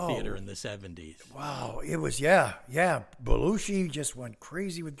comedy theater in the 70s? Wow, it was yeah. Belushi just went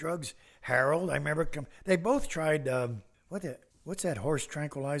crazy with drugs. Harold, I remember they both tried what's that horse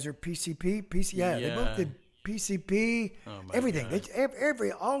tranquilizer? PCP. Yeah, they both did PCP. Oh my everything.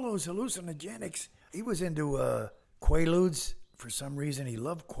 God. All those hallucinogenics. He was into Quaaludes. For some reason, he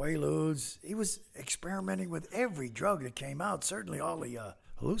loved Quaaludes. He was experimenting with every drug that came out. Certainly, all the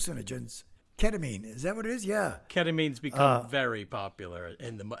hallucinogens. Ketamine, is that what it is? Yeah. Ketamine's become very popular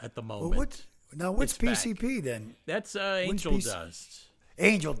at the moment. Well, what's PCP then? That's angel dust.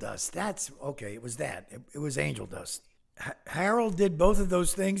 Angel dust. That's okay. It was that. It was angel dust. Harold did both of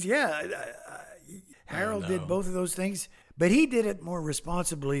those things. Yeah. Harold did both of those things, but he did it more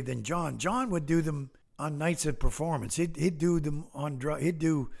responsibly than John. John would do them on nights of performance. He'd do them on he'd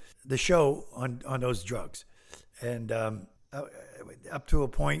do the show on those drugs, and up to a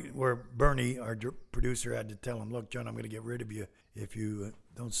point where Bernie, our producer, had to tell him, "Look, John, I'm going to get rid of you if you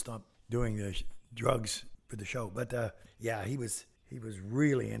don't stop doing the drugs for the show." But yeah, he was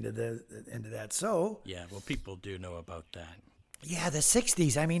really into that. So yeah, well, people do know about that. Yeah, the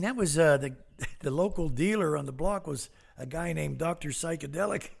 60s. I mean, that was the local dealer on the block was a guy named Dr.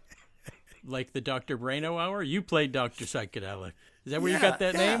 Psychedelic. Like the Dr. Braino Hour? You played Dr. Psychedelic. Is that where you got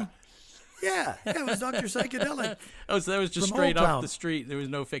that name? Yeah, it was Dr. Psychedelic. Oh, so that was just From straight Old off Town. the street. There was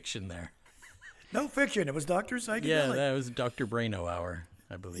no fiction there. No fiction. It was Dr. Psychedelic. Yeah, that was Dr. Braino Hour,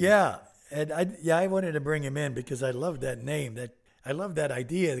 I believe. Yeah, and I wanted to bring him in because I love that name. I love that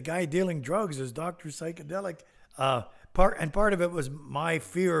idea. The guy dealing drugs is Dr. Psychedelic. Part of it was my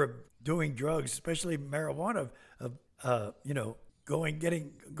fear of doing drugs, especially marijuana,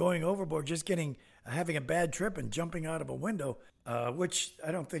 going overboard, having a bad trip and jumping out of a window, which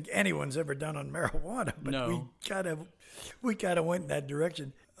I don't think anyone's ever done on marijuana. But No. we kind of went in that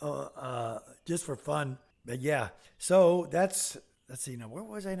direction just for fun. But yeah, so let's see. Now where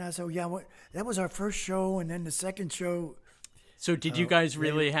was I now? So yeah, that was our first show, and then the second show. So did you guys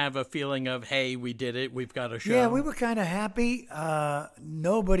really have a feeling of, hey, we did it, we've got a show? Yeah, we were kind of happy.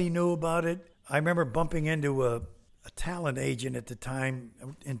 Nobody knew about it. I remember bumping into a talent agent at the time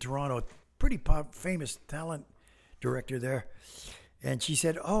in Toronto, pretty famous talent director there. And she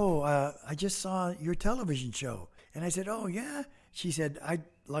said, I just saw your television show. And I said, oh, yeah? She said, I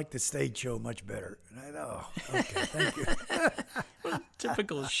like the stage show much better. And I thought, oh, okay, thank you.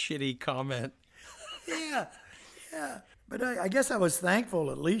 Typical shitty comment. Yeah. But I guess I was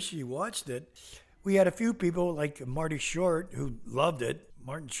thankful at least she watched it. We had a few people like Marty Short who loved it.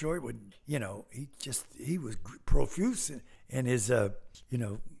 Martin Short would, he was profuse in his,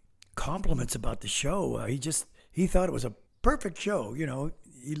 compliments about the show. He thought it was a perfect show.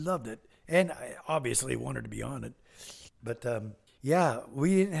 He loved it. And I obviously wanted to be on it. But,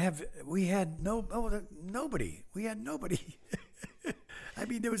 we had nobody. We had nobody. I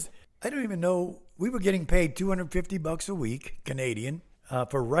mean, I don't even know. We were getting paid $250 a week, Canadian,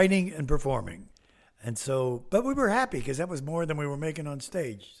 for writing and performing. And so, but we were happy because that was more than we were making on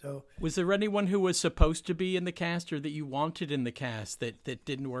stage. So, was there anyone who was supposed to be in the cast or that you wanted in the cast that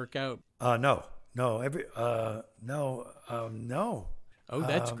didn't work out? No. No. Oh,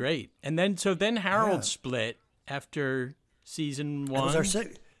 that's great. And then Harold split after season one. It was our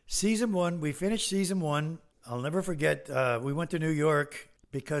season one. We finished season one. I'll never forget. We went to New York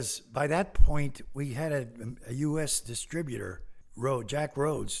because by that point we had a U.S. distributor, Jack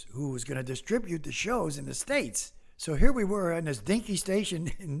Rhodes, who was going to distribute the shows in the States. So here we were on this dinky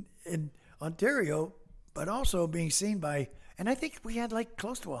station in Ontario, but also being seen by, and I think we had like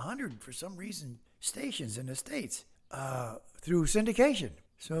close to 100 for some reason stations in the States through syndication.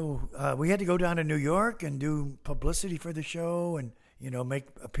 So we had to go down to New York and do publicity for the show and make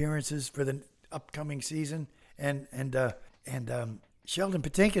appearances for the upcoming season. And Sheldon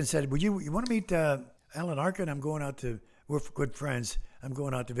Patinkin said, "Would you want to meet Alan Arkin? We're good friends. I'm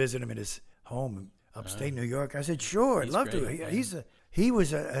going out to visit him at his home in upstate New York." I said, "Sure, I'd love to." He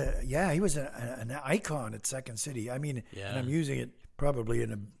was an icon at Second City. I mean, and I'm using it probably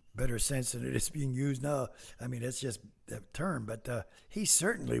in a better sense than it is being used now. I mean, it's just a term, but he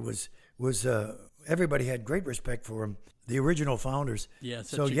certainly was. Everybody had great respect for him. The original founders. Yeah.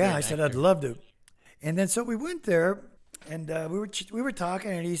 So I said I'd love to, and then so we went there, and we were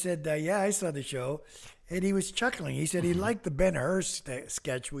talking, and he said, "Yeah, I saw the show," and he was chuckling. He said he liked the Ben Hur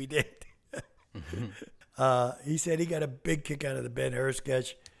sketch we did. He said he got a big kick out of the Ben Hur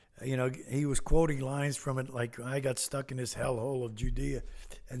sketch. He was quoting lines from it like, "I got stuck in this hellhole of Judea,"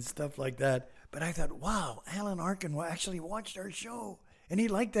 and stuff like that. But I thought, wow, Alan Arkin actually watched our show, and he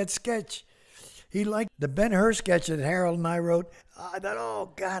liked that sketch. He liked the Ben Hur sketch that Harold and I wrote. I thought,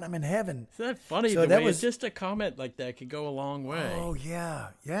 oh, God, I'm in heaven. Isn't that funny? So the that way was just a comment like that could go a long way. Oh, yeah.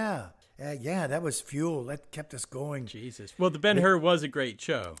 That was fuel. That kept us going. Jesus. Well, the Ben Hur was a great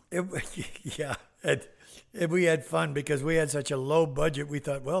show. Yeah. And we had fun because we had such a low budget. We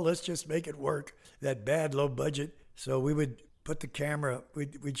thought, well, let's just make it work. That bad low budget. So we would put the camera,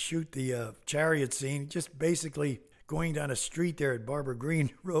 we'd shoot the chariot scene, just basically going down a street there at Barber Green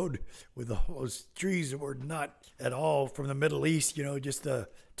Road with all those trees that were not at all from the Middle East, just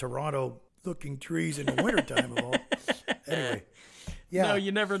Toronto-looking trees in the wintertime of all. Anyway, yeah. No,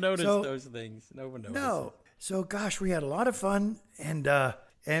 you never noticed those things. No one noticed. No. So, gosh, we had a lot of fun, and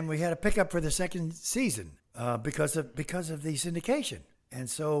we had a pickup for the second season because of the syndication. And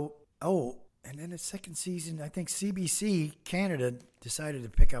so, and then the second season, I think CBC Canada decided to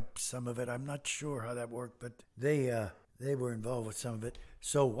pick up some of it. I'm not sure how that worked, but they were involved with some of it.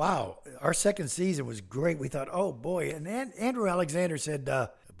 So, wow, our second season was great. We thought, oh, boy. And Andrew Alexander said,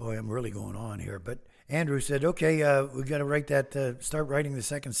 boy, I'm really going on here. But Andrew said, okay, we got to start writing the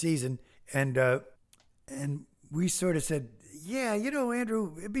second season. And we sort of said, yeah,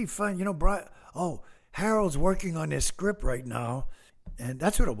 Andrew, it'd be fun. Harold's working on this script right now. And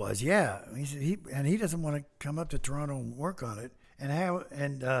that's what it was, yeah. He doesn't want to come up to Toronto and work on it.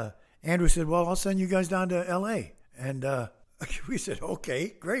 And Andrew said, well, I'll send you guys down to L.A. And We said,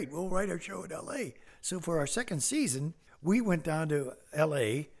 okay, great. We'll write our show in L.A. So for our second season, we went down to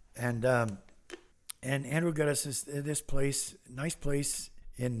L.A. and Andrew got us this place, nice place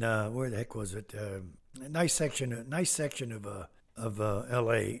in where the heck was it? A nice section of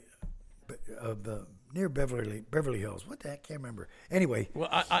L.A. Near Beverly Hills. What the heck? Can't remember. Anyway. Well,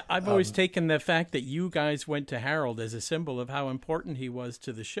 I've always taken the fact that you guys went to Harold as a symbol of how important he was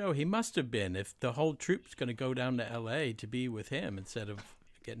to the show. He must have been, if the whole troupe's going to go down to L.A. to be with him instead of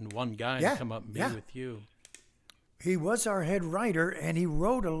getting one guy to come up and be with you. He was our head writer, and he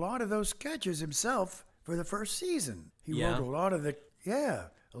wrote a lot of those sketches himself for the first season. He wrote a lot of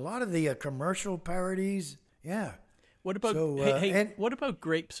the commercial parodies. Yeah. What about what about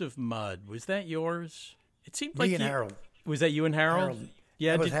Grapes of Mud? Was that yours? It seemed like me and Harold. Was that you and Harold?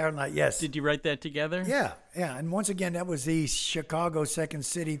 Yeah, that was Harold and I. Yes. Did you write that together? Yeah. And once again, that was the Chicago Second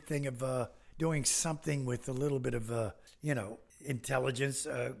City thing of doing something with a little bit of intelligence,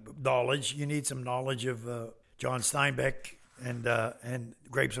 knowledge. You need some knowledge of John Steinbeck and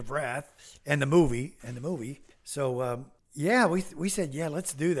Grapes of Wrath and the movie. So we said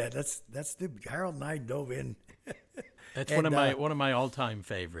let's do that. Let's do. Harold and I dove in. That's one of my all-time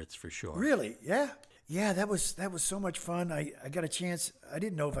favorites for sure. Really? Yeah. That was so much fun. I got a chance. I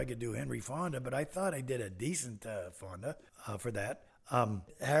didn't know if I could do Henry Fonda, but I thought I did a decent Fonda for that.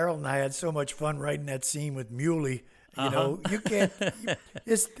 Harold and I had so much fun writing that scene with Muley. You can't.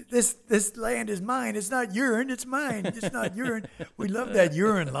 This land is mine. It's not urine. It's mine. It's not urine. We love that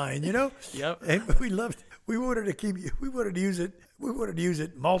urine line. Yep. And we wanted to use it. We wanted to use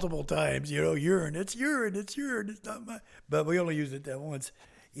it multiple times. Urine. It's urine. It's urine. It's not mine. But we only used it that once.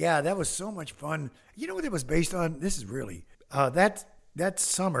 Yeah, that was so much fun. You know what it was based on? This is really that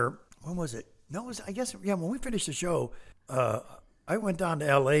summer. When was it? No, it was, I guess. Yeah, when we finished the show, I went down to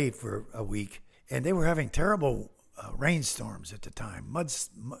L.A. for a week, and they were having terrible rainstorms at the time.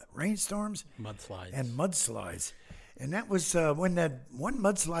 Rainstorms, mudslides, and that was when that one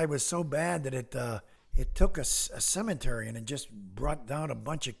mudslide was so bad that it took a cemetery and it just brought down a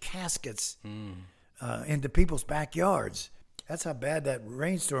bunch of caskets into people's backyards. That's how bad that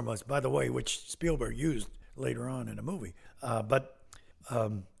rainstorm was, by the way, which Spielberg used later on in the movie. They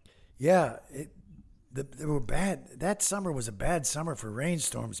were bad. That summer was a bad summer for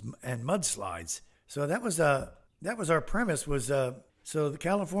rainstorms and mudslides. So that was our premise. So the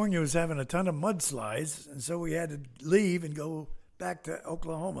California was having a ton of mudslides, and so we had to leave and go back to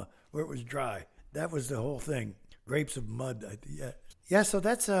Oklahoma where it was dry. That was the whole thing. Grapes of Mud. Yeah. So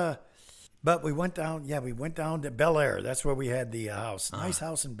that's But we went down. Yeah, we went down to Bel Air. That's where we had the house. Nice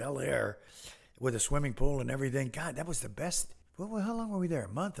house in Bel Air, with a swimming pool and everything. God, that was the best. Well, how long were we there? A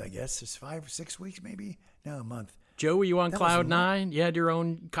month, I guess. It's 5 or 6 weeks, maybe. No, a month. Joe, were you on Cloud Nine? You had your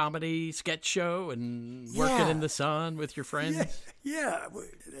own comedy sketch show and working in the sun with your friends? Yeah.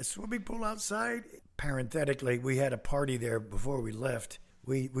 A swimming pool outside. Parenthetically, we had a party there before we left.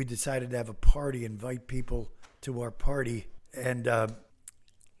 We decided to have a party, invite people to our party. And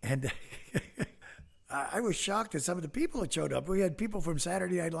I was shocked at some of the people that showed up. We had people from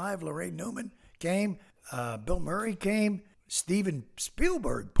Saturday Night Live. Lorraine Newman came. Bill Murray came. Steven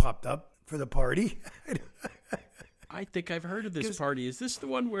Spielberg popped up for the party. I think I've heard of this party. Is this the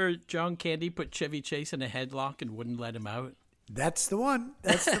one where John Candy put Chevy Chase in a headlock and wouldn't let him out? That's the one.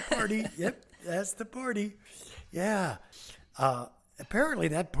 That's the party. Yep, that's the party. Yeah. Apparently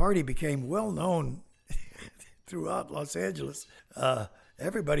that party became well known throughout Los Angeles.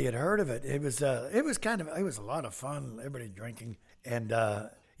 Everybody had heard of it. It was a lot of fun. Everybody drinking, and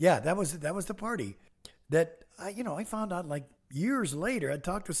that was the party. That I found out like years later. I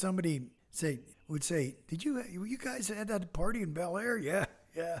talked to somebody would say, "Did you guys had that party in Bel Air?" Yeah,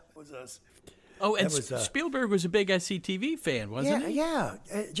 it was us. Oh, and Spielberg was a big SCTV fan, wasn't he? Yeah.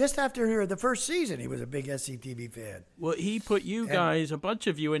 Just after the first season, he was a big SCTV fan. Well, he put you guys, a bunch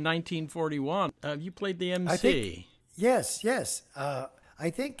of you, in 1941. You played the MC. Yes. I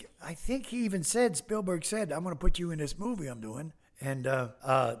think he even said, Spielberg said, "I'm going to put you in this movie I'm doing." And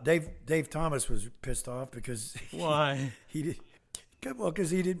Dave Thomas was pissed off because why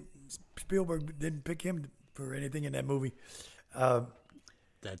because Spielberg didn't pick him for anything in that movie.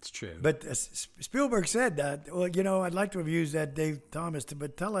 That's true. But Spielberg said that. Well, I'd like to have used that Dave Thomas,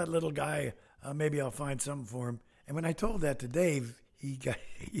 but tell that little guy maybe I'll find something for him. And when I told that to Dave, he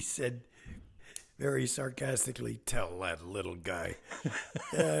said very sarcastically, "Tell that little guy."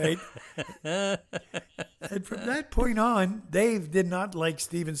 Right? And from that point on, Dave did not like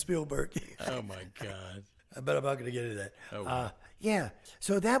Steven Spielberg. Oh my God! But I'm not going to get into that. Oh, wow. Yeah.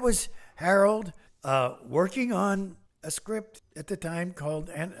 So that was Harold working on a script at the time called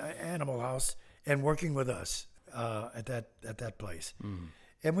Animal House and working with us. at that place.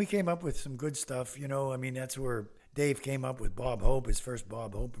 And we came up with some good stuff. I mean, that's where Dave came up with Bob Hope, his first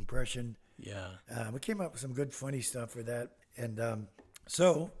Bob Hope impression. Yeah. We came up with some good, funny stuff for that. And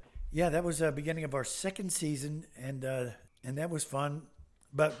so, yeah, that was the beginning of our second season, and that was fun.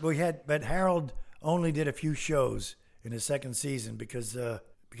 But Harold only did a few shows in his second season because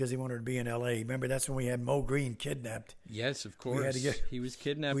he wanted to be in L.A. Remember, that's when we had Mo Green kidnapped. Yes, of course. He was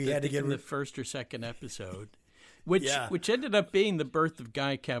kidnapped in the first or second episode. Which ended up being the birth of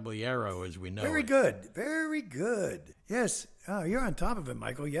Guy Caballero, as we know. Very good. Very good. Yes. Oh, you're on top of it,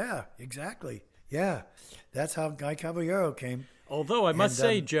 Michael. Yeah, exactly. Yeah. That's how Guy Caballero came. Although I must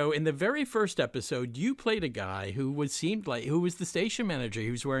say, Joe, in the very first episode, you played a guy who was the station manager.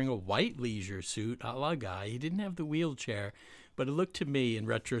 He was wearing a white leisure suit, a la Guy. He didn't have the wheelchair, but it looked to me, in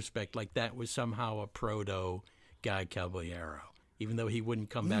retrospect, like that was somehow a proto Guy Caballero, even though he wouldn't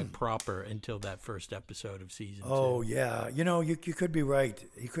come back proper until that first episode of season 2. Oh, yeah. You could be right.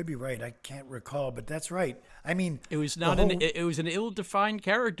 You could be right. I can't recall, but that's right. I mean, it was it was an ill-defined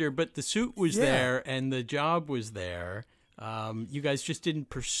character, but the suit was there and the job was there. You guys just didn't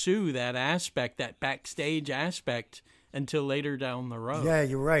pursue that aspect, that backstage aspect, until later down the road. Yeah,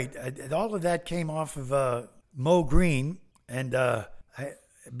 you're right. All of that came off of Mo Green and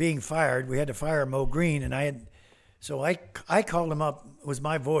being fired. We had to fire Mo Green, and so I called him up. It was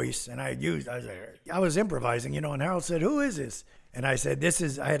my voice, and I was improvising, and Harold said, "Who is this?" And I said,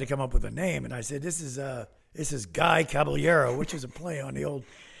 I had to come up with a name, and I said, this is Guy Caballero, which is a play on the old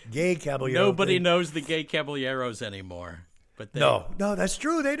gay Caballero. Nobody knows the gay Caballeros anymore. But no, that's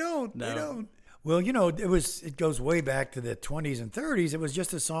true. They don't. No. They don't. Well, it goes way back to the 20s and 30s. It was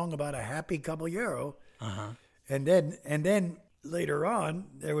just a song about a happy Caballero. Uh-huh. And then later on,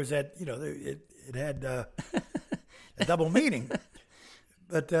 there was that, it had a double meaning.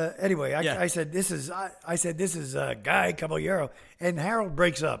 But anyway, I said, this is Guy Caballero. And Harold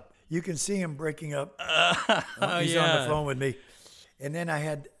breaks up. You can see him breaking up. He's on the phone with me. And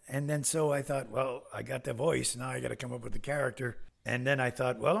then so I thought, well, I got the voice. Now I got to come up with the character. And then I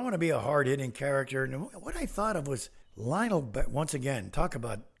thought, well, I want to be a hard-hitting character. And what I thought of was Lionel, once again, talk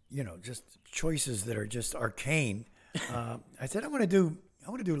about, just choices that are just arcane. I said, I want to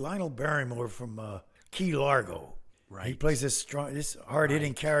do Lionel Barrymore from Key Largo. Right. He plays this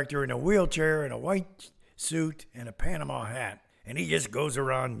hard-hitting character in a wheelchair and a white suit and a Panama hat. And he just goes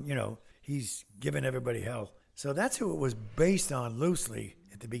around, he's giving everybody hell. So that's who it was based on loosely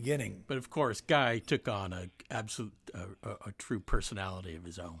at the beginning. But of course, Guy took on a true personality of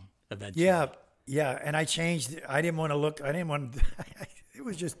his own eventually. Yeah, and I changed. I didn't want to. It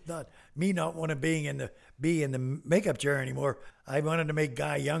was just not want to be in the makeup chair anymore. I wanted to make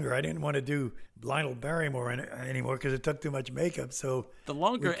Guy younger. I didn't want to do Lionel Barrymore anymore because it took too much makeup. So the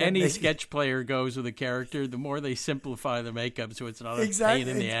longer any sketch player goes with a character, the more they simplify the makeup so it's not a pain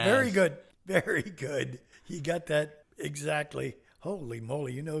in the ass. Very good. Very good. You got that exactly. Holy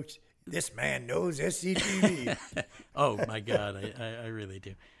moly, this man knows SCTV. Oh, my God, I really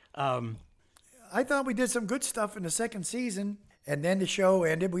do. I thought we did some good stuff in the second season, and then the show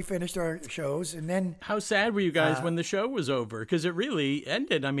ended. We finished our shows, and then... How sad were you guys when the show was over? Because it really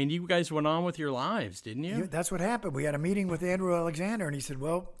ended. I mean, you guys went on with your lives, didn't you? That's what happened. We had a meeting with Andrew Alexander, and he said,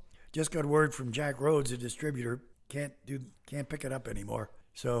 well, just got word from Jack Rhodes, the distributor, can't pick it up anymore,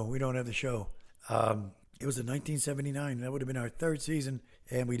 so we don't have the show. It was in 1979. That would have been our third season,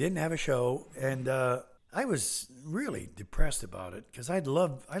 and we didn't have a show. And I was really depressed about it because I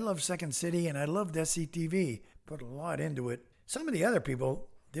loved Second City and I loved SCTV. Put a lot into it. Some of the other people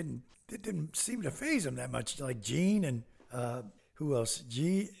didn't seem to faze them that much, like Gene and who else?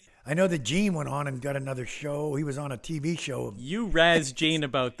 I know that Gene went on and got another show. He was on a TV show. You razzed Gene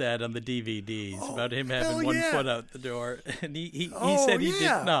about that on the DVDs, about him having one foot out the door. And he said he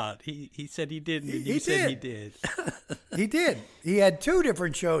did not. He said he didn't, and you said he did. He did. He had two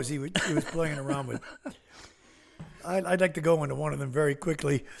different shows he was playing around with. I'd like to go into one of them very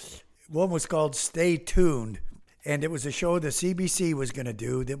quickly. One was called Stay Tuned, and it was a show the CBC was going to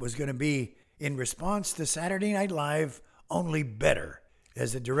do that was going to be in response to Saturday Night Live, only better.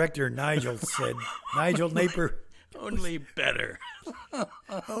 As the director, Nigel, said, Nigel Naper. Only better.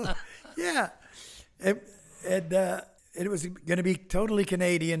 Yeah. It was going to be totally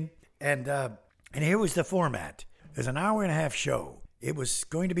Canadian. And here was the format. It was an hour-and-a-half show. It was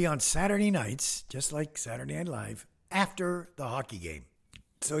going to be on Saturday nights, just like Saturday Night Live, after the hockey game.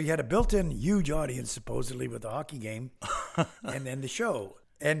 So you had a built-in huge audience, supposedly, with the hockey game, and then the show.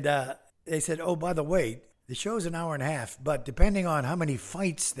 And they said, oh, by the way, the show's an hour and a half, but depending on how many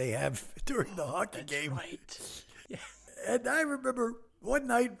fights they have during the hockey game. Right. Yeah. And I remember one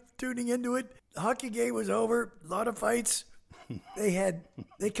night tuning into it. The hockey game was over. A lot of fights. They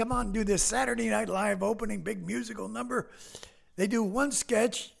come on and do this Saturday Night Live opening big musical number. They do one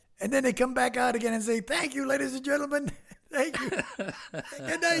sketch, and then they come back out again and say, "Thank you, ladies and gentlemen. Thank you.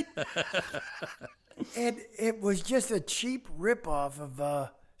 Good night." And it was just a cheap ripoff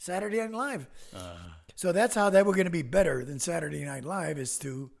of Saturday Night Live. So that's how they were going to be better than Saturday Night Live, is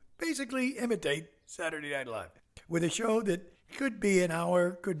to basically imitate Saturday Night Live with a show that could be an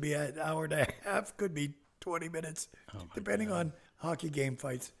hour, could be an hour and a half, could be 20 minutes, depending on hockey game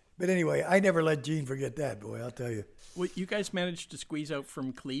fights. But anyway, I never let Gene forget that, boy, I'll tell you. Well, you guys managed to squeeze out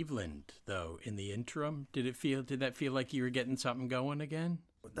from Cleveland, though, in the interim. Did that feel like you were getting something going again?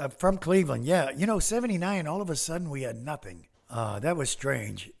 From Cleveland, yeah. 79, all of a sudden we had nothing. That was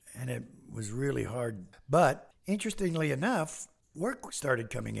strange, and it was really hard. But interestingly enough, work started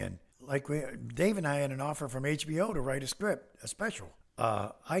coming in. Like Dave and I had an offer from HBO to write a script, a special.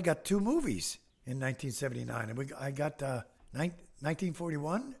 I got 2 movies in 1979, and I got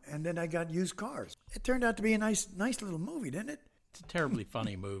 1941, and then I got Used Cars. It turned out to be a nice little movie, didn't it? It's a terribly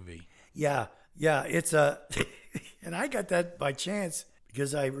funny movie. Yeah, it's and I got that by chance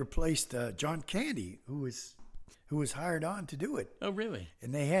because I replaced John Candy, who was hired on to do it. Oh, really?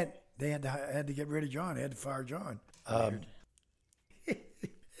 And they had to get rid of John. They had to fire John.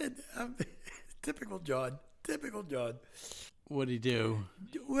 Typical John. What'd he do?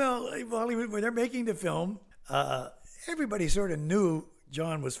 Well, when they're making the film, everybody sort of knew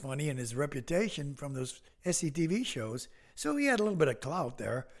John was funny and his reputation from those SCTV shows. So he had a little bit of clout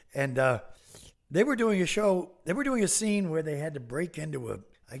there. And they were doing a scene where they had to break into a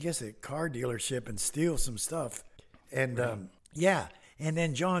car dealership and steal some stuff. And and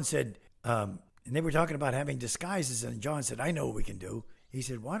then John said, and they were talking about having disguises, and John said, "I know what we can do." He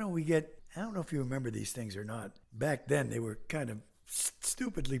said, "Why don't we get," I don't know if you remember these things or not. Back then, they were kind of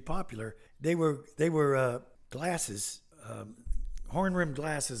stupidly popular. They were glasses, horn-rimmed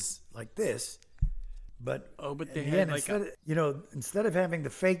glasses like this. But they had instead of having the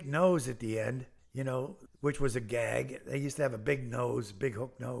fake nose at the end, which was a gag, they used to have a big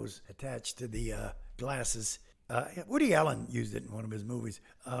hook nose attached to the glasses. Woody Allen used it in one of his movies.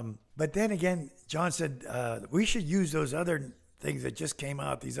 But then again, John said, we should use those other things that just came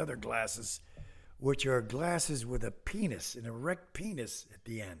out, these other glasses, which are glasses with a penis, an erect penis at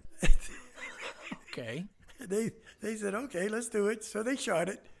the end. Okay. They said, okay, let's do it. So they shot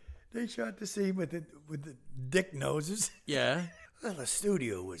it. They shot the scene with the dick noses. Yeah. Well, the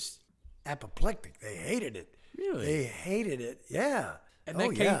studio was apoplectic. They hated it. Really? They hated it. Yeah. And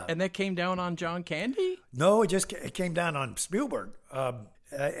that came down on John Candy? No, it came down on Spielberg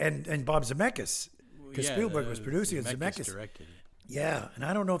and Bob Zemeckis, because Spielberg was producing it. Zemeckis directed it. Yeah, and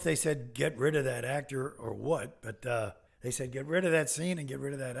I don't know if they said get rid of that actor or what, but they said get rid of that scene and get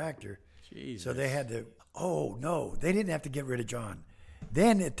rid of that actor. Jesus. So they had to. Oh no, they didn't have to get rid of John.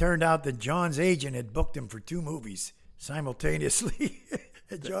 Then it turned out that John's agent had booked him for 2 movies simultaneously.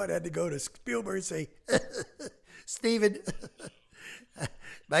 And John had to go to Spielberg and say, "Steven,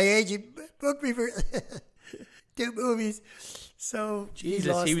 my agent booked me for 2 movies." So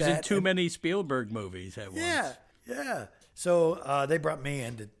Jesus, he was in too many Spielberg movies at once. Yeah. So they brought me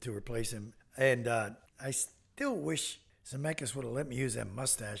in to replace him. And I still wish Zemeckis would have let me use that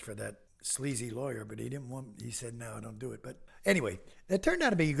mustache for that sleazy lawyer, but he didn't want. He said, "No, don't do it." But anyway, it turned out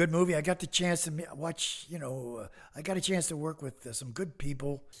to be a good movie. I got the chance to watch. I got a chance to work with some good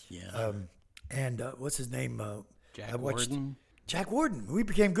people. Yeah. And what's his name? Jack Warden. Jack Warden. We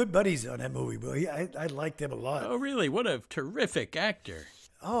became good buddies on that movie. But I liked him a lot. Oh, really? What a terrific actor.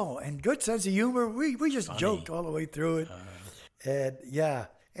 Oh, and good sense of humor. We just joked all the way through it. And yeah.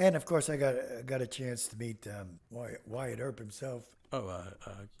 And of course, I got a chance to meet Wyatt Earp himself. Oh,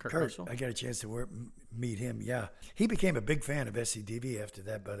 Kurt Russell? I got a chance to meet him. Yeah, he became a big fan of SCTV after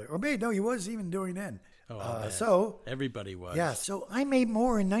that, brother. Or maybe no, he was even doing then. Oh, so everybody was. Yeah. So I made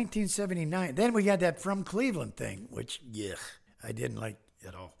more in 1979. Then we had that From Cleveland thing, which I didn't like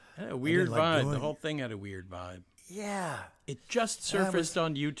at all. It had a weird vibe. The whole thing had a weird vibe. Yeah. It just surfaced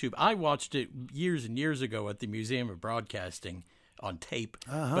on YouTube. I watched it years and years ago at the Museum of Broadcasting on tape.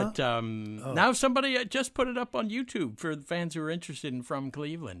 But now somebody just put it up on YouTube for the fans who are interested in From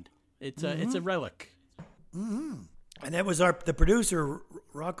Cleveland. It's a relic. Mm-hmm. And that was the producer,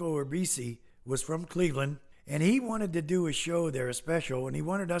 Rocco Urbisi, was from Cleveland, and he wanted to do a show there, a special, and he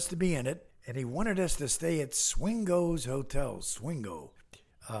wanted us to be in it, and he wanted us to stay at Swingo's Hotel, Swingo.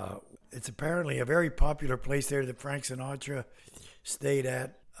 It's apparently a very popular place there that Frank Sinatra stayed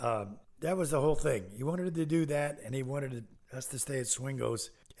at. That was the whole thing. He wanted to do that, and he wanted us to stay at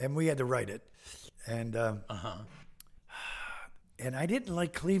Swingo's, and we had to write it. And And I didn't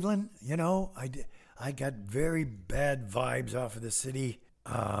like Cleveland, you know. I got very bad vibes off of the city.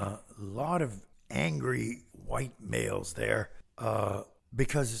 A lot of angry white males there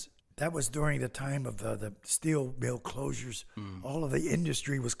because that was during the time of the steel mill closures. All of the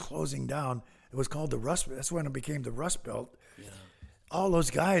industry was closing down. It was called the Rust. That's when it became the Rust Belt. Yeah. All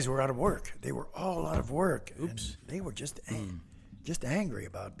those guys were out of work. They were all out of work. Oops. And they were just angry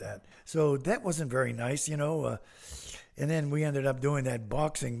about that. So that wasn't very nice, you know. And then we ended up doing that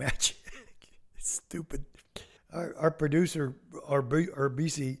boxing match. Stupid. Our producer, our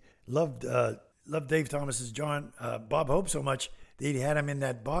BC, loved Dave Thomas's Bob Hope so much that he had him in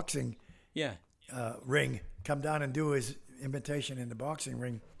that boxing ring, come down and do his imitation in the boxing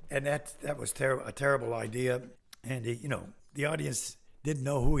ring. And that was a terrible idea. And, you know, the audience didn't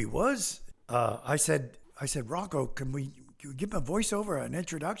know who he was. I said, Rocco, can you give him a voiceover, an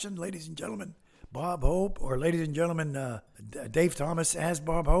introduction, ladies and gentlemen? Bob Hope, or ladies and gentlemen, Dave Thomas as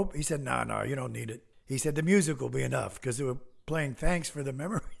Bob Hope? He said, no, you don't need it. He said the music will be enough because they were playing Thanks for the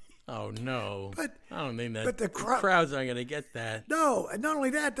Memory. Oh, no. But I don't think that. But the crowd's not going to get that. No, and not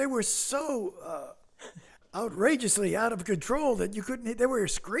only that, they were so outrageously out of control that you couldn't. They were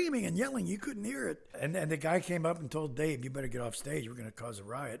screaming and yelling. You couldn't hear it. And the guy came up and told Dave, "You better get off stage. We're going to cause a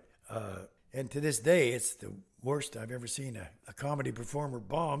riot." And to this day, it's the worst I've ever seen a comedy performer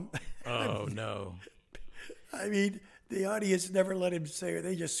bomb. Oh, no. I mean, the audience never let him say it.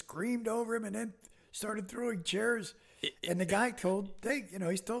 They just screamed over him and then started throwing chairs. And the guy told Dave,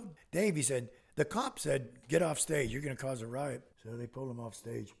 he said, the cop said, get off stage. You're going to cause a riot. So they pulled him off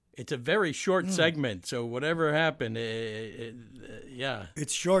stage. It's a very short segment, so whatever happened,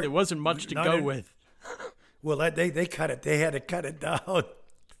 it's short. There wasn't much to go with. Well, they cut it. They had to cut it down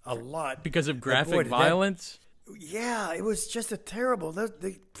a lot. Because of graphic violence? Yeah, it was just a terrible.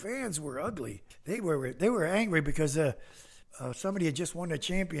 The fans were ugly. They were angry because somebody had just won a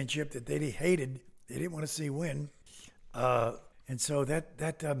championship that they hated. They didn't want to see win, and so that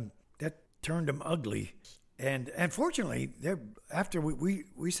turned them ugly. And fortunately, after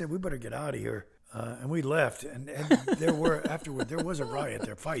we said we better get out of here, and we left. And there was a riot.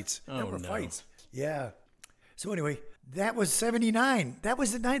 There were fights. Yeah. So anyway, that was '79. That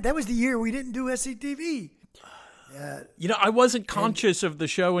was the year we didn't do SCTV. I wasn't conscious of the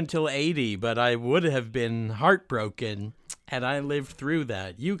show until '80, but I would have been heartbroken had I lived through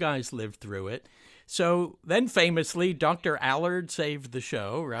that. You guys lived through it. So then famously, Dr. Allard saved the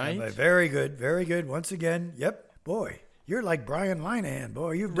show, right? Very good, very good. Once again, yep. Boy, you're like Brian Linehan.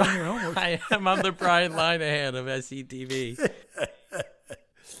 Boy, you've done your homework. I am. I'm the Brian Linehan of SCTV.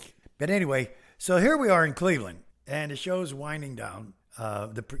 But anyway, so here we are in Cleveland, and the show's winding down.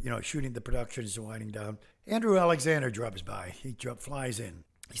 Shooting the production is winding down. Andrew Alexander drops by. He flies in.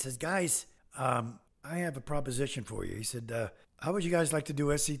 He says, guys, I have a proposition for you. He said, how would you guys like to do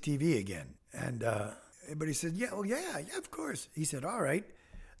SCTV again? And everybody said, yeah, of course. He said, all right.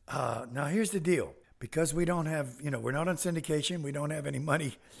 Now here's the deal. Because we don't have, we're not on syndication. We don't have any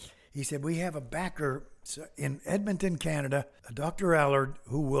money. He said, we have a backer in Edmonton, Canada, Dr. Allard,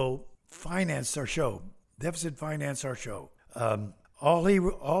 who will finance our show, deficit finance our show. All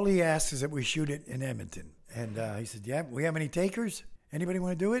he asks is that we shoot it in Edmonton. And he said, yeah, we have any takers? Anybody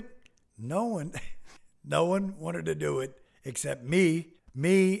want to do it? No one wanted to do it except me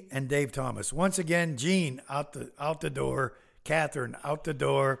and Dave Thomas. Once again, Gene out the door, Catherine out the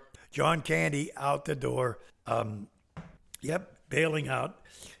door, John Candy out the door. Bailing out.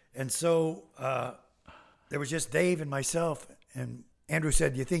 And so there was just Dave and myself. And Andrew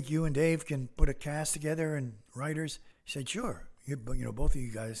said, you think you and Dave can put a cast together and writers? He said, sure. Both of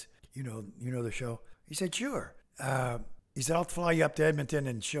you guys, you know the show. He said, sure. He said, I'll fly you up to Edmonton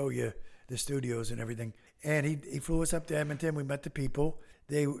and show you the studios and everything. And he flew us up to Edmonton. We met the people.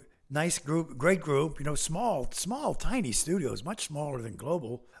 They nice group, great group. Small, tiny studios, much smaller than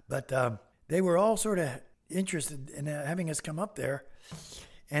Global. But they were all sort of interested in having us come up there.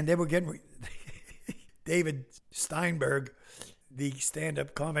 And they were getting David Steinberg, the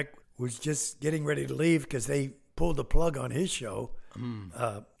stand-up comic, was just getting ready to leave because they pulled the plug on his show.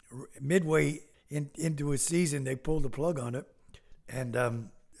 Midway into his season, they pulled the plug on it. And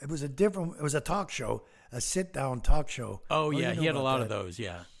it was a talk show, a sit-down talk show. Oh, yeah, he had a lot of those,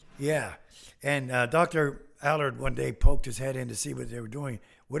 yeah. Yeah, and Dr. Allard one day poked his head in to see what they were doing.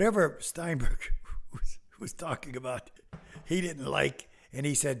 Whatever Steinberg was talking about, he didn't like, and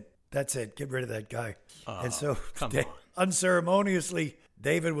he said, that's it, get rid of that guy. And so unceremoniously,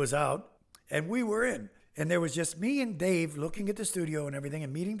 David was out, and we were in. And there was just me and Dave looking at the studio and everything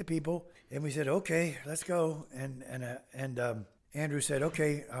and meeting the people. And we said, okay, let's go. And Andrew said,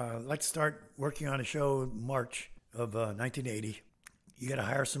 okay, let's start working on a show in March of 1980. you got to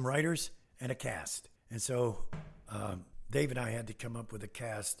hire some writers and a cast. And so Dave and I had to come up with a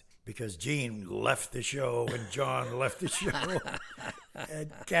cast because Gene left the show and John left the show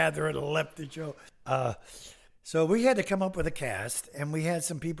and Catherine left the show. So we had to come up with a cast, and we had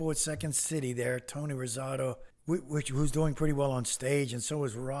some people with Second City there, Tony Rosado, who's doing pretty well on stage, and so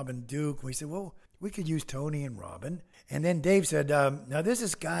was Robin Duke. We said, well, we could use Tony and Robin. And then Dave said, now there's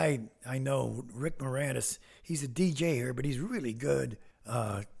this guy I know, Rick Moranis. He's a DJ here, but he's really good.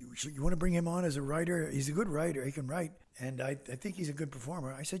 You want to bring him on as a writer? He's a good writer. He can write. And I think he's a good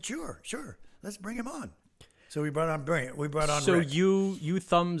performer. I said, sure. Let's bring him on. So we brought on Rick. So you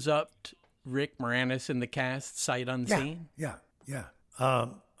thumbs upped Rick Moranis in the cast, sight unseen? Yeah.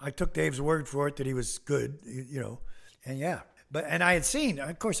 I took Dave's word for it that he was good, and yeah. And I had seen,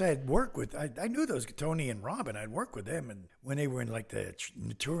 of course, I had worked with, I knew those, Tony and Robin. I'd worked with them and when they were in like the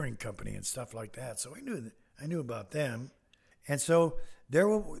touring company and stuff like that. So I knew about them. And so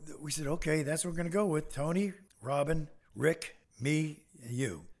we said, okay, that's what we're going to go with. Tony, Robin, Rick, me, and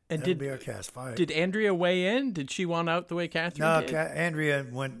you. And that'll be our cast. 5. Did Andrea weigh in? Did she want out the way Catherine did? No, Andrea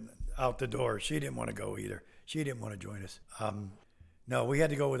went out the door. She didn't want to go either. She didn't want to join us. No, we had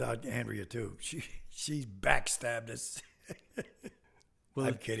to go without Andrea too. She backstabbed us. Well,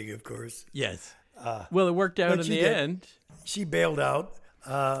 I'm kidding, of course. Yes. Well, it worked out in the end. She bailed out.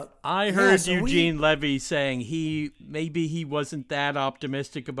 I heard Eugene Levy saying maybe he wasn't that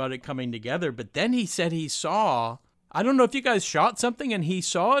optimistic about it coming together, but then he said he saw. I don't know if you guys shot something and he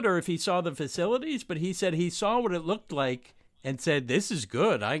saw it or if he saw the facilities, but he said he saw what it looked like and said, "This is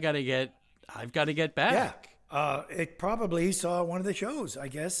good. I've got to get back." Yeah. It probably he saw one of the shows, I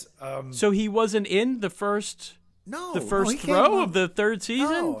guess. So he wasn't in the first throw of the third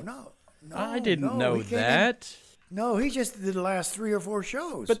season? No. I didn't know that. No, he just did the last 3 or 4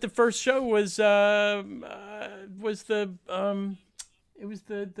 shows. But the first show was the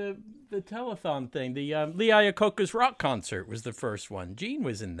telethon thing. The Lee Iacocca's rock concert was the first one. Gene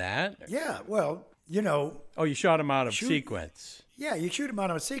was in that. Yeah, well, Oh, you shot him out of sequence. Yeah, you shoot him out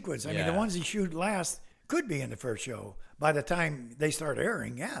of a sequence. I mean, the ones he shoot last could be in the first show by the time they start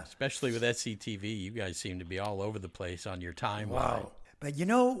airing, yeah. Especially with SCTV, you guys seem to be all over the place on your timeline. Wow. But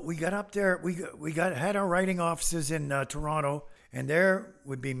we got up there, we had our writing offices in Toronto, and there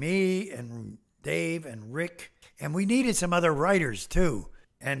would be me and Dave and Rick, and we needed some other writers too.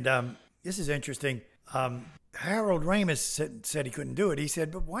 And this is interesting. Harold Ramis said he couldn't do it. He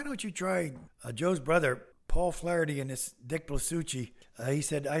said, but why don't you try Joe's brother, Paul Flaherty, and this Dick Blasucci? He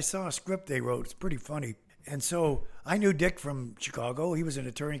said, I saw a script they wrote. It's pretty funny. And so I knew Dick from Chicago. He was in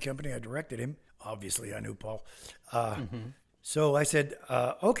a touring company. I directed him. Obviously, I knew Paul. So I said,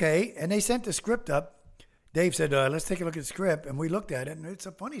 okay. And they sent the script up. Dave said, let's take a look at the script. And we looked at it, and it's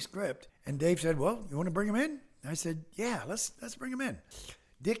a funny script. And Dave said, well, you want to bring him in? I said, yeah, let's bring him in.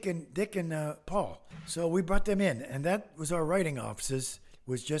 Dick and Paul. So we brought them in. And that was our writing offices. It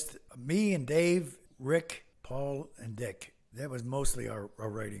was just me and Dave, Rick, Paul, and Dick. That was mostly our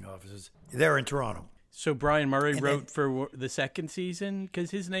writing offices. They're in Toronto. So Brian Murray wrote for the second season?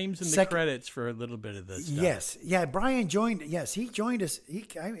 Because his name's in the credits for a little bit of this stuff. Yes. Yeah, Brian joined. Yes, he joined us.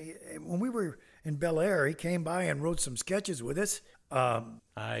 When we were in Bel Air, he came by and wrote some sketches with us.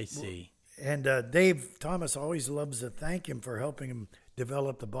 I see. And Dave Thomas always loves to thank him for helping him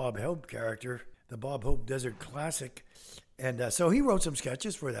develop the Bob Hope character, the Bob Hope Desert Classic. And so he wrote some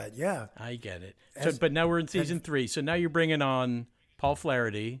sketches for that, yeah. I get it. But now we're in season 3. So now you're bringing on Paul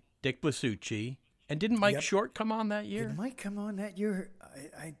Flaherty, Dick Blasucci. And didn't Mike Short come on that year? Did Mike come on that year?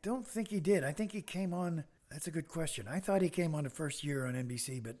 I don't think he did. I think he came on. That's a good question. I thought he came on the first year on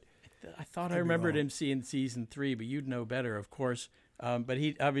NBC, but I thought I remembered him seeing season 3, but you'd know better, of course. But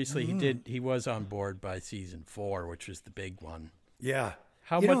he obviously he was on board by season 4, which was the big one. Yeah.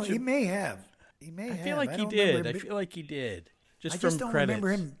 How much? He may have. I feel like he did. I feel like he did. Just from don't credits. Remember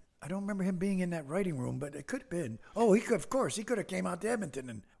him. I don't remember him being in that writing room, but it could have been. Oh, he could. Of course, he could have came out to Edmonton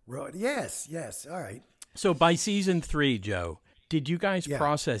and wrote. Yes. All right. So by season 3, Joe, did you guys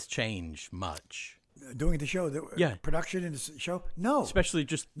process change much? Doing the show, production in the show? No. Especially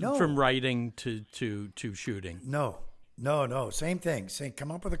just from writing to shooting? No. Same thing.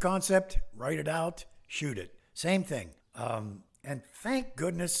 Come up with a concept, write it out, shoot it. Same thing. And thank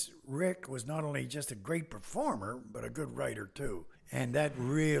goodness Rick was not only just a great performer, but a good writer too. And that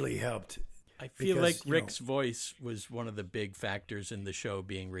really helped. I feel like Rick's voice was one of the big factors in the show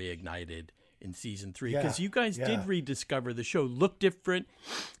being reignited in season 3, because you guys did rediscover the show. Looked different,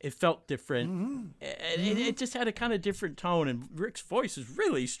 it felt different, and it just had a kind of different tone. And Rick's voice is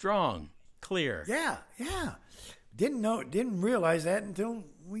really strong, clear. Yeah. Didn't realize that until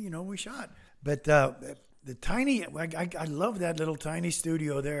we shot. But the tiny, I love that little tiny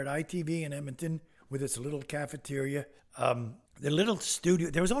studio there at ITV in Edmonton with its little cafeteria. The little studio,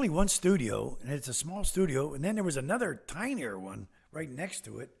 there was only one studio, and it's a small studio, and then there was another tinier one right next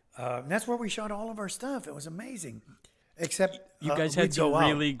to it. And that's where we shot all of our stuff. It was amazing. Except you guys had some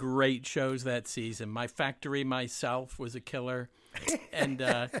really great shows that season. My Factory Myself was a killer, and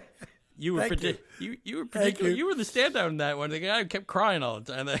you were you were particular. You were the standout in that one. The guy kept crying all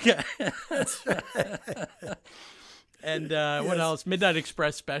the time. That's right. And yes. What else? Midnight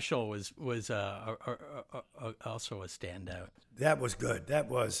Express Special was also a standout. That was good. That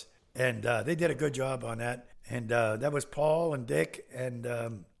was, and they did a good job on that. And that was Paul and Dick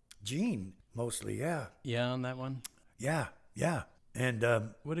and Gene mostly. Yeah. Yeah, on that one. Yeah. And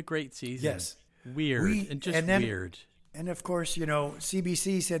what a great season. Yes. Weird. Weird. And of course,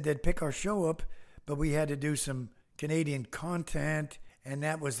 CBC said they'd pick our show up, but we had to do some Canadian content, and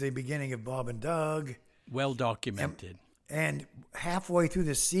that was the beginning of Bob and Doug. Well documented. And halfway through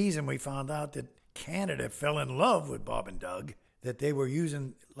the season, we found out that Canada fell in love with Bob and Doug, that they were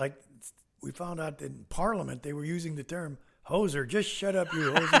using, we found out that in Parliament, they were using the term hoser. Just shut up,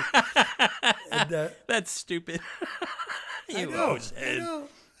 you hoser. And, that's stupid. I know.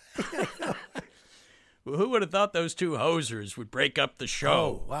 Well, who would have thought those two hosers would break up the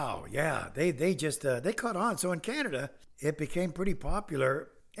show? Oh, wow. Yeah. They just, they caught on. So in Canada, it became pretty popular.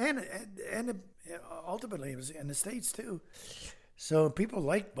 And ultimately, it was in the States, too. So people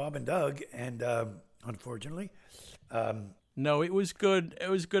liked Bob and Doug. And unfortunately. No, it was good. It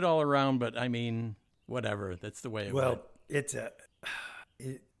was good all around. But, I mean, whatever. That's the way it went. Well,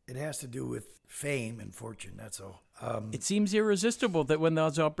 it has to do with fame and fortune. That's all. It seems irresistible that when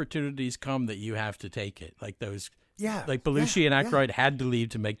those opportunities come that you have to take it. Like those, like Belushi and Aykroyd had to leave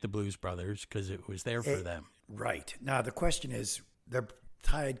to make the Blues Brothers because it was there for them. Right. Now, the question is, they're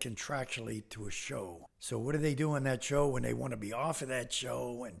tied contractually to a show. So what do they do on that show when they want to be off of that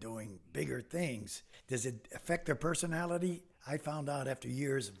show and doing bigger things? Does it affect their personality? I found out after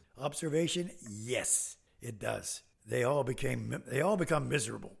years of observation, yes, it does. They all become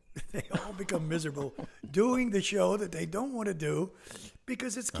miserable. They all become miserable doing the show that they don't want to do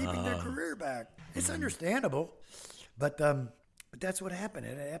because it's keeping their career back. It's understandable, but that's what happened.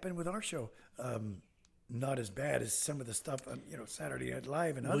 It happened with our show. Not as bad as some of the stuff on Saturday Night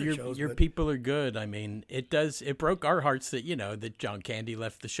Live and other shows. Your people are good. I mean, it broke our hearts that that John Candy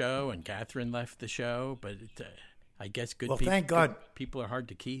left the show and Catherine left the show. But I guess good. Well, thank God, good people are hard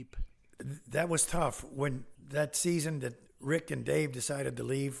to keep. That was tough when that season that Rick and Dave decided to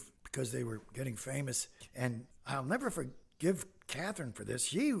leave because they were getting famous. And I'll never forgive Catherine for this.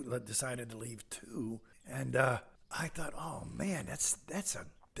 She decided to leave too. And I thought, oh man, that's a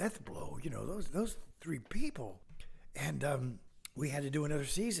death blow. Those three people. And we had to do another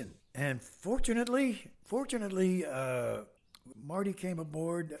season. And fortunately, Marty came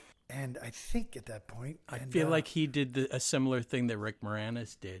aboard. And I think at that point, I feel like he did a similar thing that Rick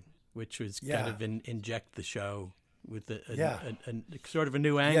Moranis did, which was kind of inject the show with a sort of a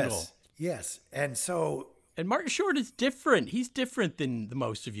new angle. Yes. And so... And Martin Short is different. He's different than the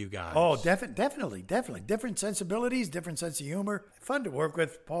most of you guys. Oh, definitely. Different sensibilities, different sense of humor. Fun to work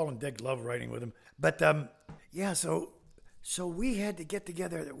with. Paul and Dick love writing with him. But, so we had to get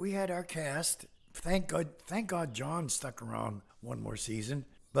together. We had our cast. Thank God John stuck around one more season.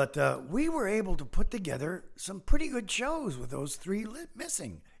 But we were able to put together some pretty good shows with those three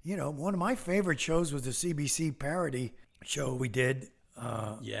missing. One of my favorite shows was the CBC parody show we did.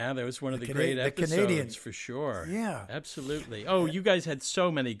 That was one of the great episodes, Canadians, for sure. Yeah. Absolutely. Oh, you guys had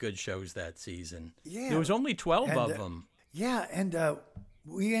so many good shows that season. Yeah. There was only 12 of them. Yeah, and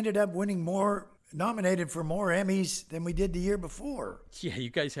we ended up nominated for more Emmys than we did the year before. Yeah, you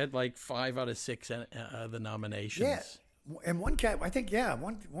guys had like 5 out of 6 the nominations. Yeah. And one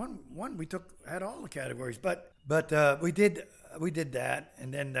we had all the categories, but we did that,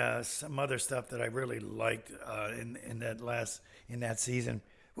 and then some other stuff that I really liked in that season.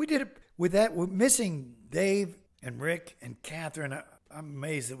 We did it with that. We're missing Dave and Rick and Catherine. I'm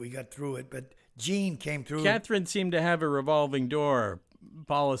amazed that we got through it, but Gene came through. Catherine seemed to have a revolving door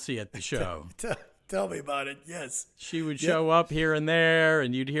policy at the show. Tell me about it. Yes, she would show up here and there,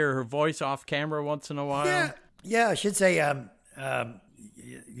 and you'd hear her voice off camera once in a while. Yeah, I should say,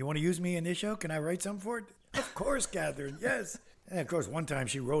 you want to use me in this show? Can I write something for it? Of course, Catherine, yes. And, of course, one time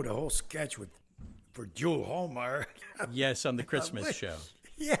she wrote a whole sketch for Jewel Hallmeyer. Yes, on the Christmas show.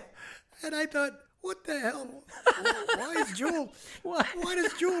 Yeah, and I thought, what the hell? Why is Jewel? Why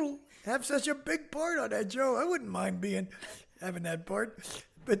does Jewel have such a big part on that show? I wouldn't mind having that part.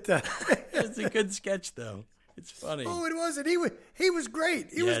 But it's a good sketch, though. It's funny. Oh, it was, and he was great.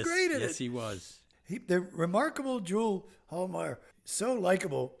 He was great in it. Yes, he was. The remarkable Joel Hallmeyer, so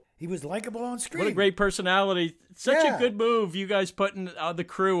likable. He was likable on screen. What a great personality. Such a good move, you guys putting the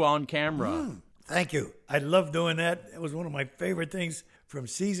crew on camera. Thank you. I loved doing that. It was one of my favorite things from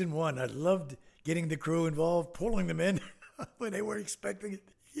season 1. I loved getting the crew involved, pulling them in when they weren't expecting it.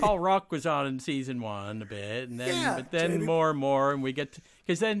 Paul Rock was on in season 1 a bit, and then but then more and more, and we get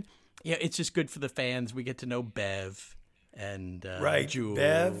because then it's just good for the fans. We get to know Bev and Jewel,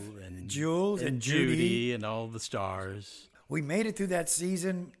 Bev, and Jules, and Judy, and all the stars. We made it through that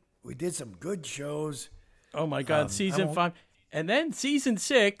season. We did some good shows. Oh my God, season 5, and then season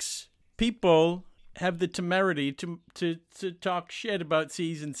 6. People have the temerity to talk shit about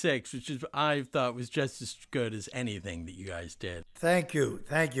season 6, which is I thought was just as good as anything that you guys did. Thank you.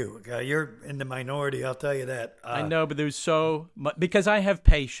 You're in the minority, I'll tell you that. I know, but there's so much because I have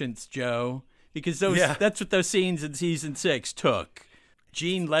patience, Joe. Because that's what those scenes in season 6 took.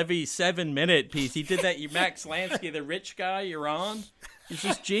 Gene Levy's 7-minute piece. He did that. Max Lansky, the rich guy you're on. It's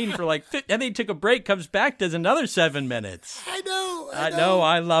just Gene for like, and then he took a break, comes back, does another 7 minutes. I know.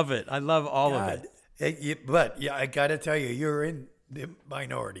 I love it. I love all of it. But I got to tell you, you're in the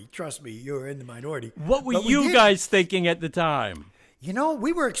minority. Trust me, you're in the minority. What were you guys thinking at the time? You know,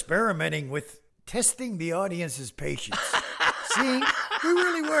 we were experimenting with testing the audience's patience. See, we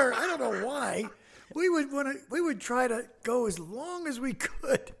really were. I don't know why. We would try to go as long as we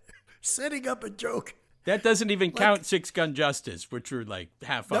could, setting up a joke. That doesn't even count Six Gun Justice, which were like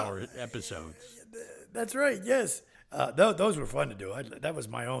half-hour episodes. That's right. Yes, those were fun to do. That was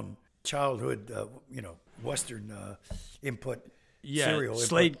my own childhood, Western input. Yeah, serial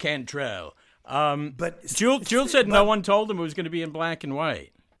Slade input. Cantrell. But Jules said no one told him it was going to be in black and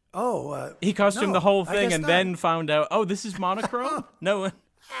white. He costumed the whole thing and then found out, this is monochrome? No one.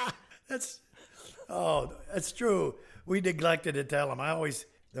 That's true. We neglected to tell him.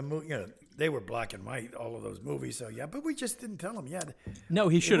 They were black and white, all of those movies. So but we just didn't tell him yet. No,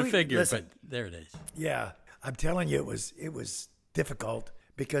 he should have figured, listen, but there it is. Yeah, I'm telling you, it was difficult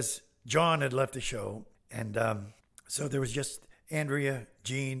because John had left the show, and so there was just Andrea,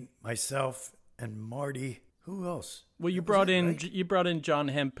 Gene, myself, and Marty. Who else? Well, you brought in John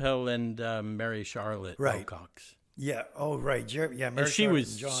Hemphill and Mary Charlotte Wilcox. Yeah. Oh, right. Mary and she Charlotte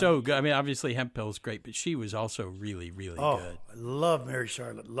was and John. so good. I mean, obviously Hemphill's great, but she was also really, really good. I love Mary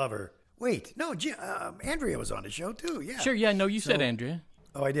Charlotte. Love her. Wait, no, Andrea was on the show too. Yeah. Sure. Yeah. No, you said Andrea.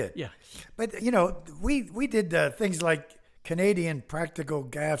 Oh, I did. Yeah. But we did things like Canadian practical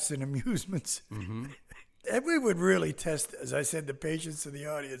gaffes and amusements, and we would really test, as I said, the patience of the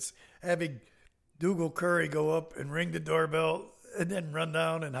audience, having Dougal Curry go up and ring the doorbell and then run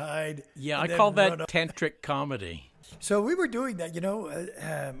down and hide. Yeah, I call that tantric comedy. So we were doing that,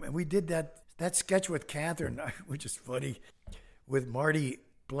 and we did that sketch with Catherine, which is funny, with Marty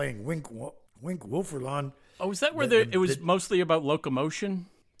playing Wink Wolferlon. Oh, is that where it was mostly about locomotion?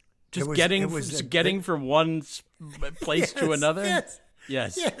 Just getting from one place to another?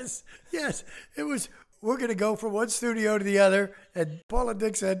 Yes. It was, we're going to go from one studio to the other, and Paula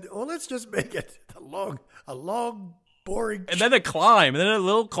Dick said, let's just make it a long, boring... And then a climb, and then a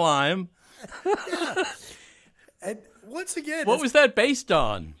little climb. Yeah. And once again... What was that based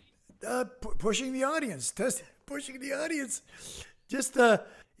on? Pushing the audience. Pushing the audience.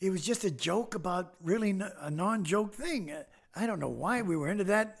 It was just a joke about really a non-joke thing. I don't know why we were into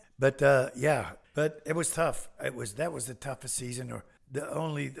that, but but it was tough. That was the toughest season, or the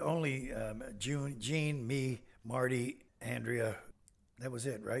only Gene, me, Marty, Andrea. That was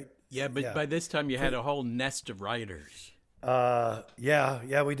it, right? Yeah, but by this time you had a whole nest of writers. We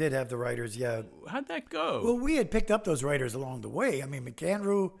did have the writers. Yeah. How'd that go? Well, we had picked up those writers along the way. I mean,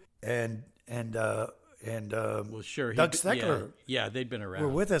 McAndrew and Doug Steckler. Yeah, they'd been around. Were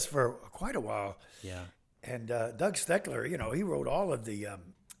with us for quite a while. Yeah. And Doug Steckler, he wrote all of the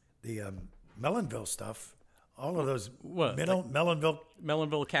Melonville stuff, all of those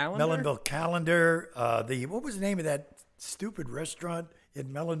Melonville Calendar. Melonville Calendar. What was the name of that stupid restaurant in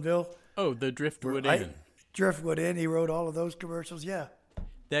Melonville? Oh, the Driftwood Inn. Driftwood Inn. He wrote all of those commercials. Yeah.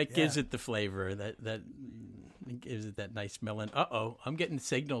 That gives it the flavor. That gives it that nice melon. I'm getting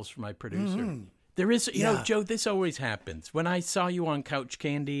signals from my producer. Mm-hmm. There is, Joe, this always happens. When I saw you on Couch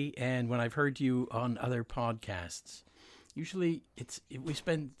Candy and when I've heard you on other podcasts, usually we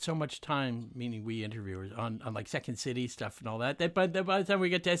spend so much time, meaning we interviewers, on like Second City stuff and all that by the time we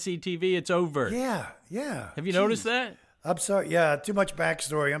get to SCTV, it's over. Yeah. Have you noticed that? I'm sorry. Yeah, too much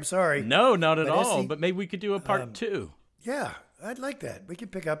backstory. I'm sorry. No, not at all. But maybe we could do a part 2. Yeah, I'd like that. We can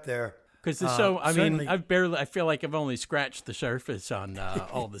pick up there. Because the show, I feel like I've only scratched the surface on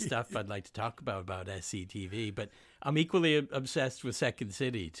all the stuff I'd like to talk about SCTV, but I'm equally obsessed with Second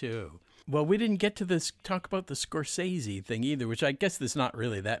City, too. Well, we didn't get to talk about the Scorsese thing either, which I guess there's not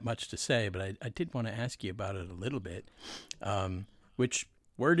really that much to say, but I did want to ask you about it a little bit. Which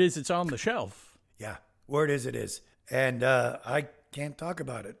word is it's on the shelf? Yeah, word is it is. And I can't talk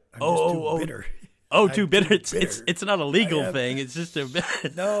about it. I'm just too bitter. Oh, too bitter. It's not a legal thing. It's just a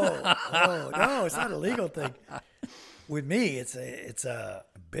no, it's not a legal thing. With me, it's a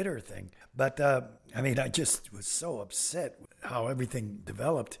bitter thing. But I mean, I just was so upset with how everything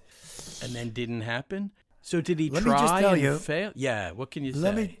developed, and then didn't happen. So did he Let me just try tell and you, fail? Yeah. What can you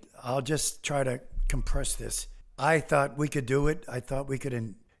say? I'll just try to compress this. I thought we could do it. I thought we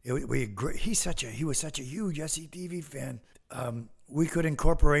could. We agree. He was such a huge SCTV fan. We could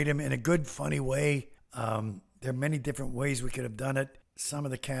incorporate him in a good, funny way. There are many different ways we could have done it. Some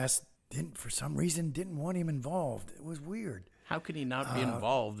of the cast for some reason, didn't want him involved. It was weird. How could he not be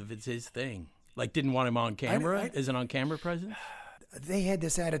involved if it's his thing? Like, didn't want him on camera? Is it on camera presence? They had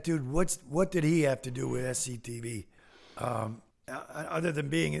this attitude. What did he have to do with SCTV? Other than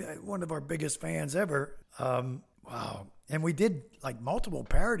being one of our biggest fans ever. Wow. And we did like multiple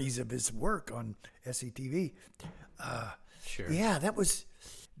parodies of his work on SCTV. Sure. Yeah, that was,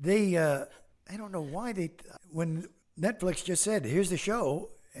 I don't know why when Netflix just said, here's the show,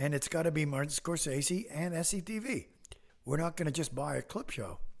 and it's got to be Martin Scorsese and SCTV. We're not going to just buy a clip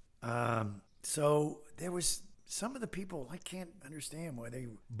show. So there was some of the people, I can't understand why they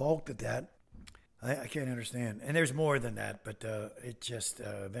balked at that. I can't understand. And there's more than that, but it just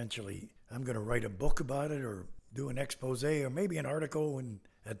eventually, I'm going to write a book about it or do an expose or maybe an article in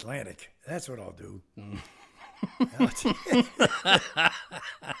Atlantic. That's what I'll do.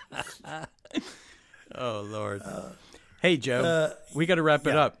 Oh, Lord. Hey, Joe, we got to wrap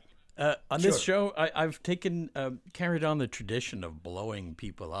it up. On this show, I've carried on the tradition of blowing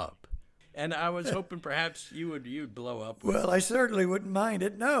people up. And I was hoping perhaps you'd blow up. Well, I certainly wouldn't mind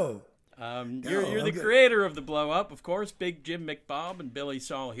it, no. You're the creator of the blow up, of course. Big Jim McBob and Billy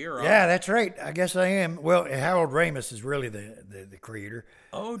Saul hero. Yeah, that's right. I guess I am. Well, Harold Ramis is really the creator.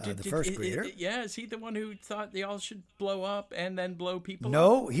 Oh, the first creator. Is he the one who thought they all should blow up and then blow people up?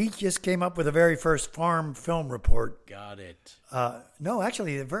 No, he just came up with the very first farm film report. Got it. No,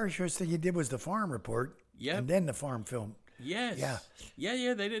 actually, the very first thing he did was the farm report. Yep. And then the farm film. Yes.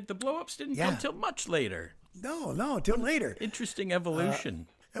 Yeah. They did. The blow ups didn't come till much later. No, till later. Interesting evolution.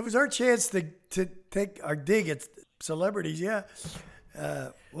 It was our chance to take our dig at celebrities. Yeah.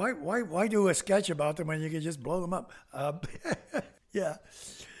 Why do a sketch about them when you can just blow them up? Yeah.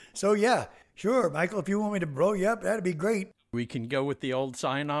 So yeah, sure, Michael. If you want me to blow you up, that'd be great. We can go with the old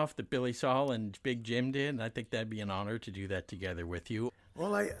sign off that Billy Saul and Big Jim did, and I think that'd be an honor to do that together with you.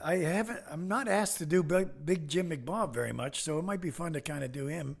 Well, I'm not asked to do Big Jim McBob very much, so it might be fun to kind of do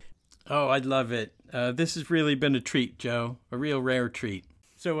him. Oh, I'd love it. This has really been a treat, Joe. A real rare treat.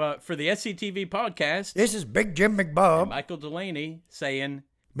 So for the SCTV podcast, this is Big Jim McBob. Michael Delaney saying,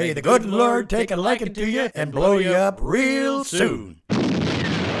 May the good Lord take a liking to you and blow you up real soon.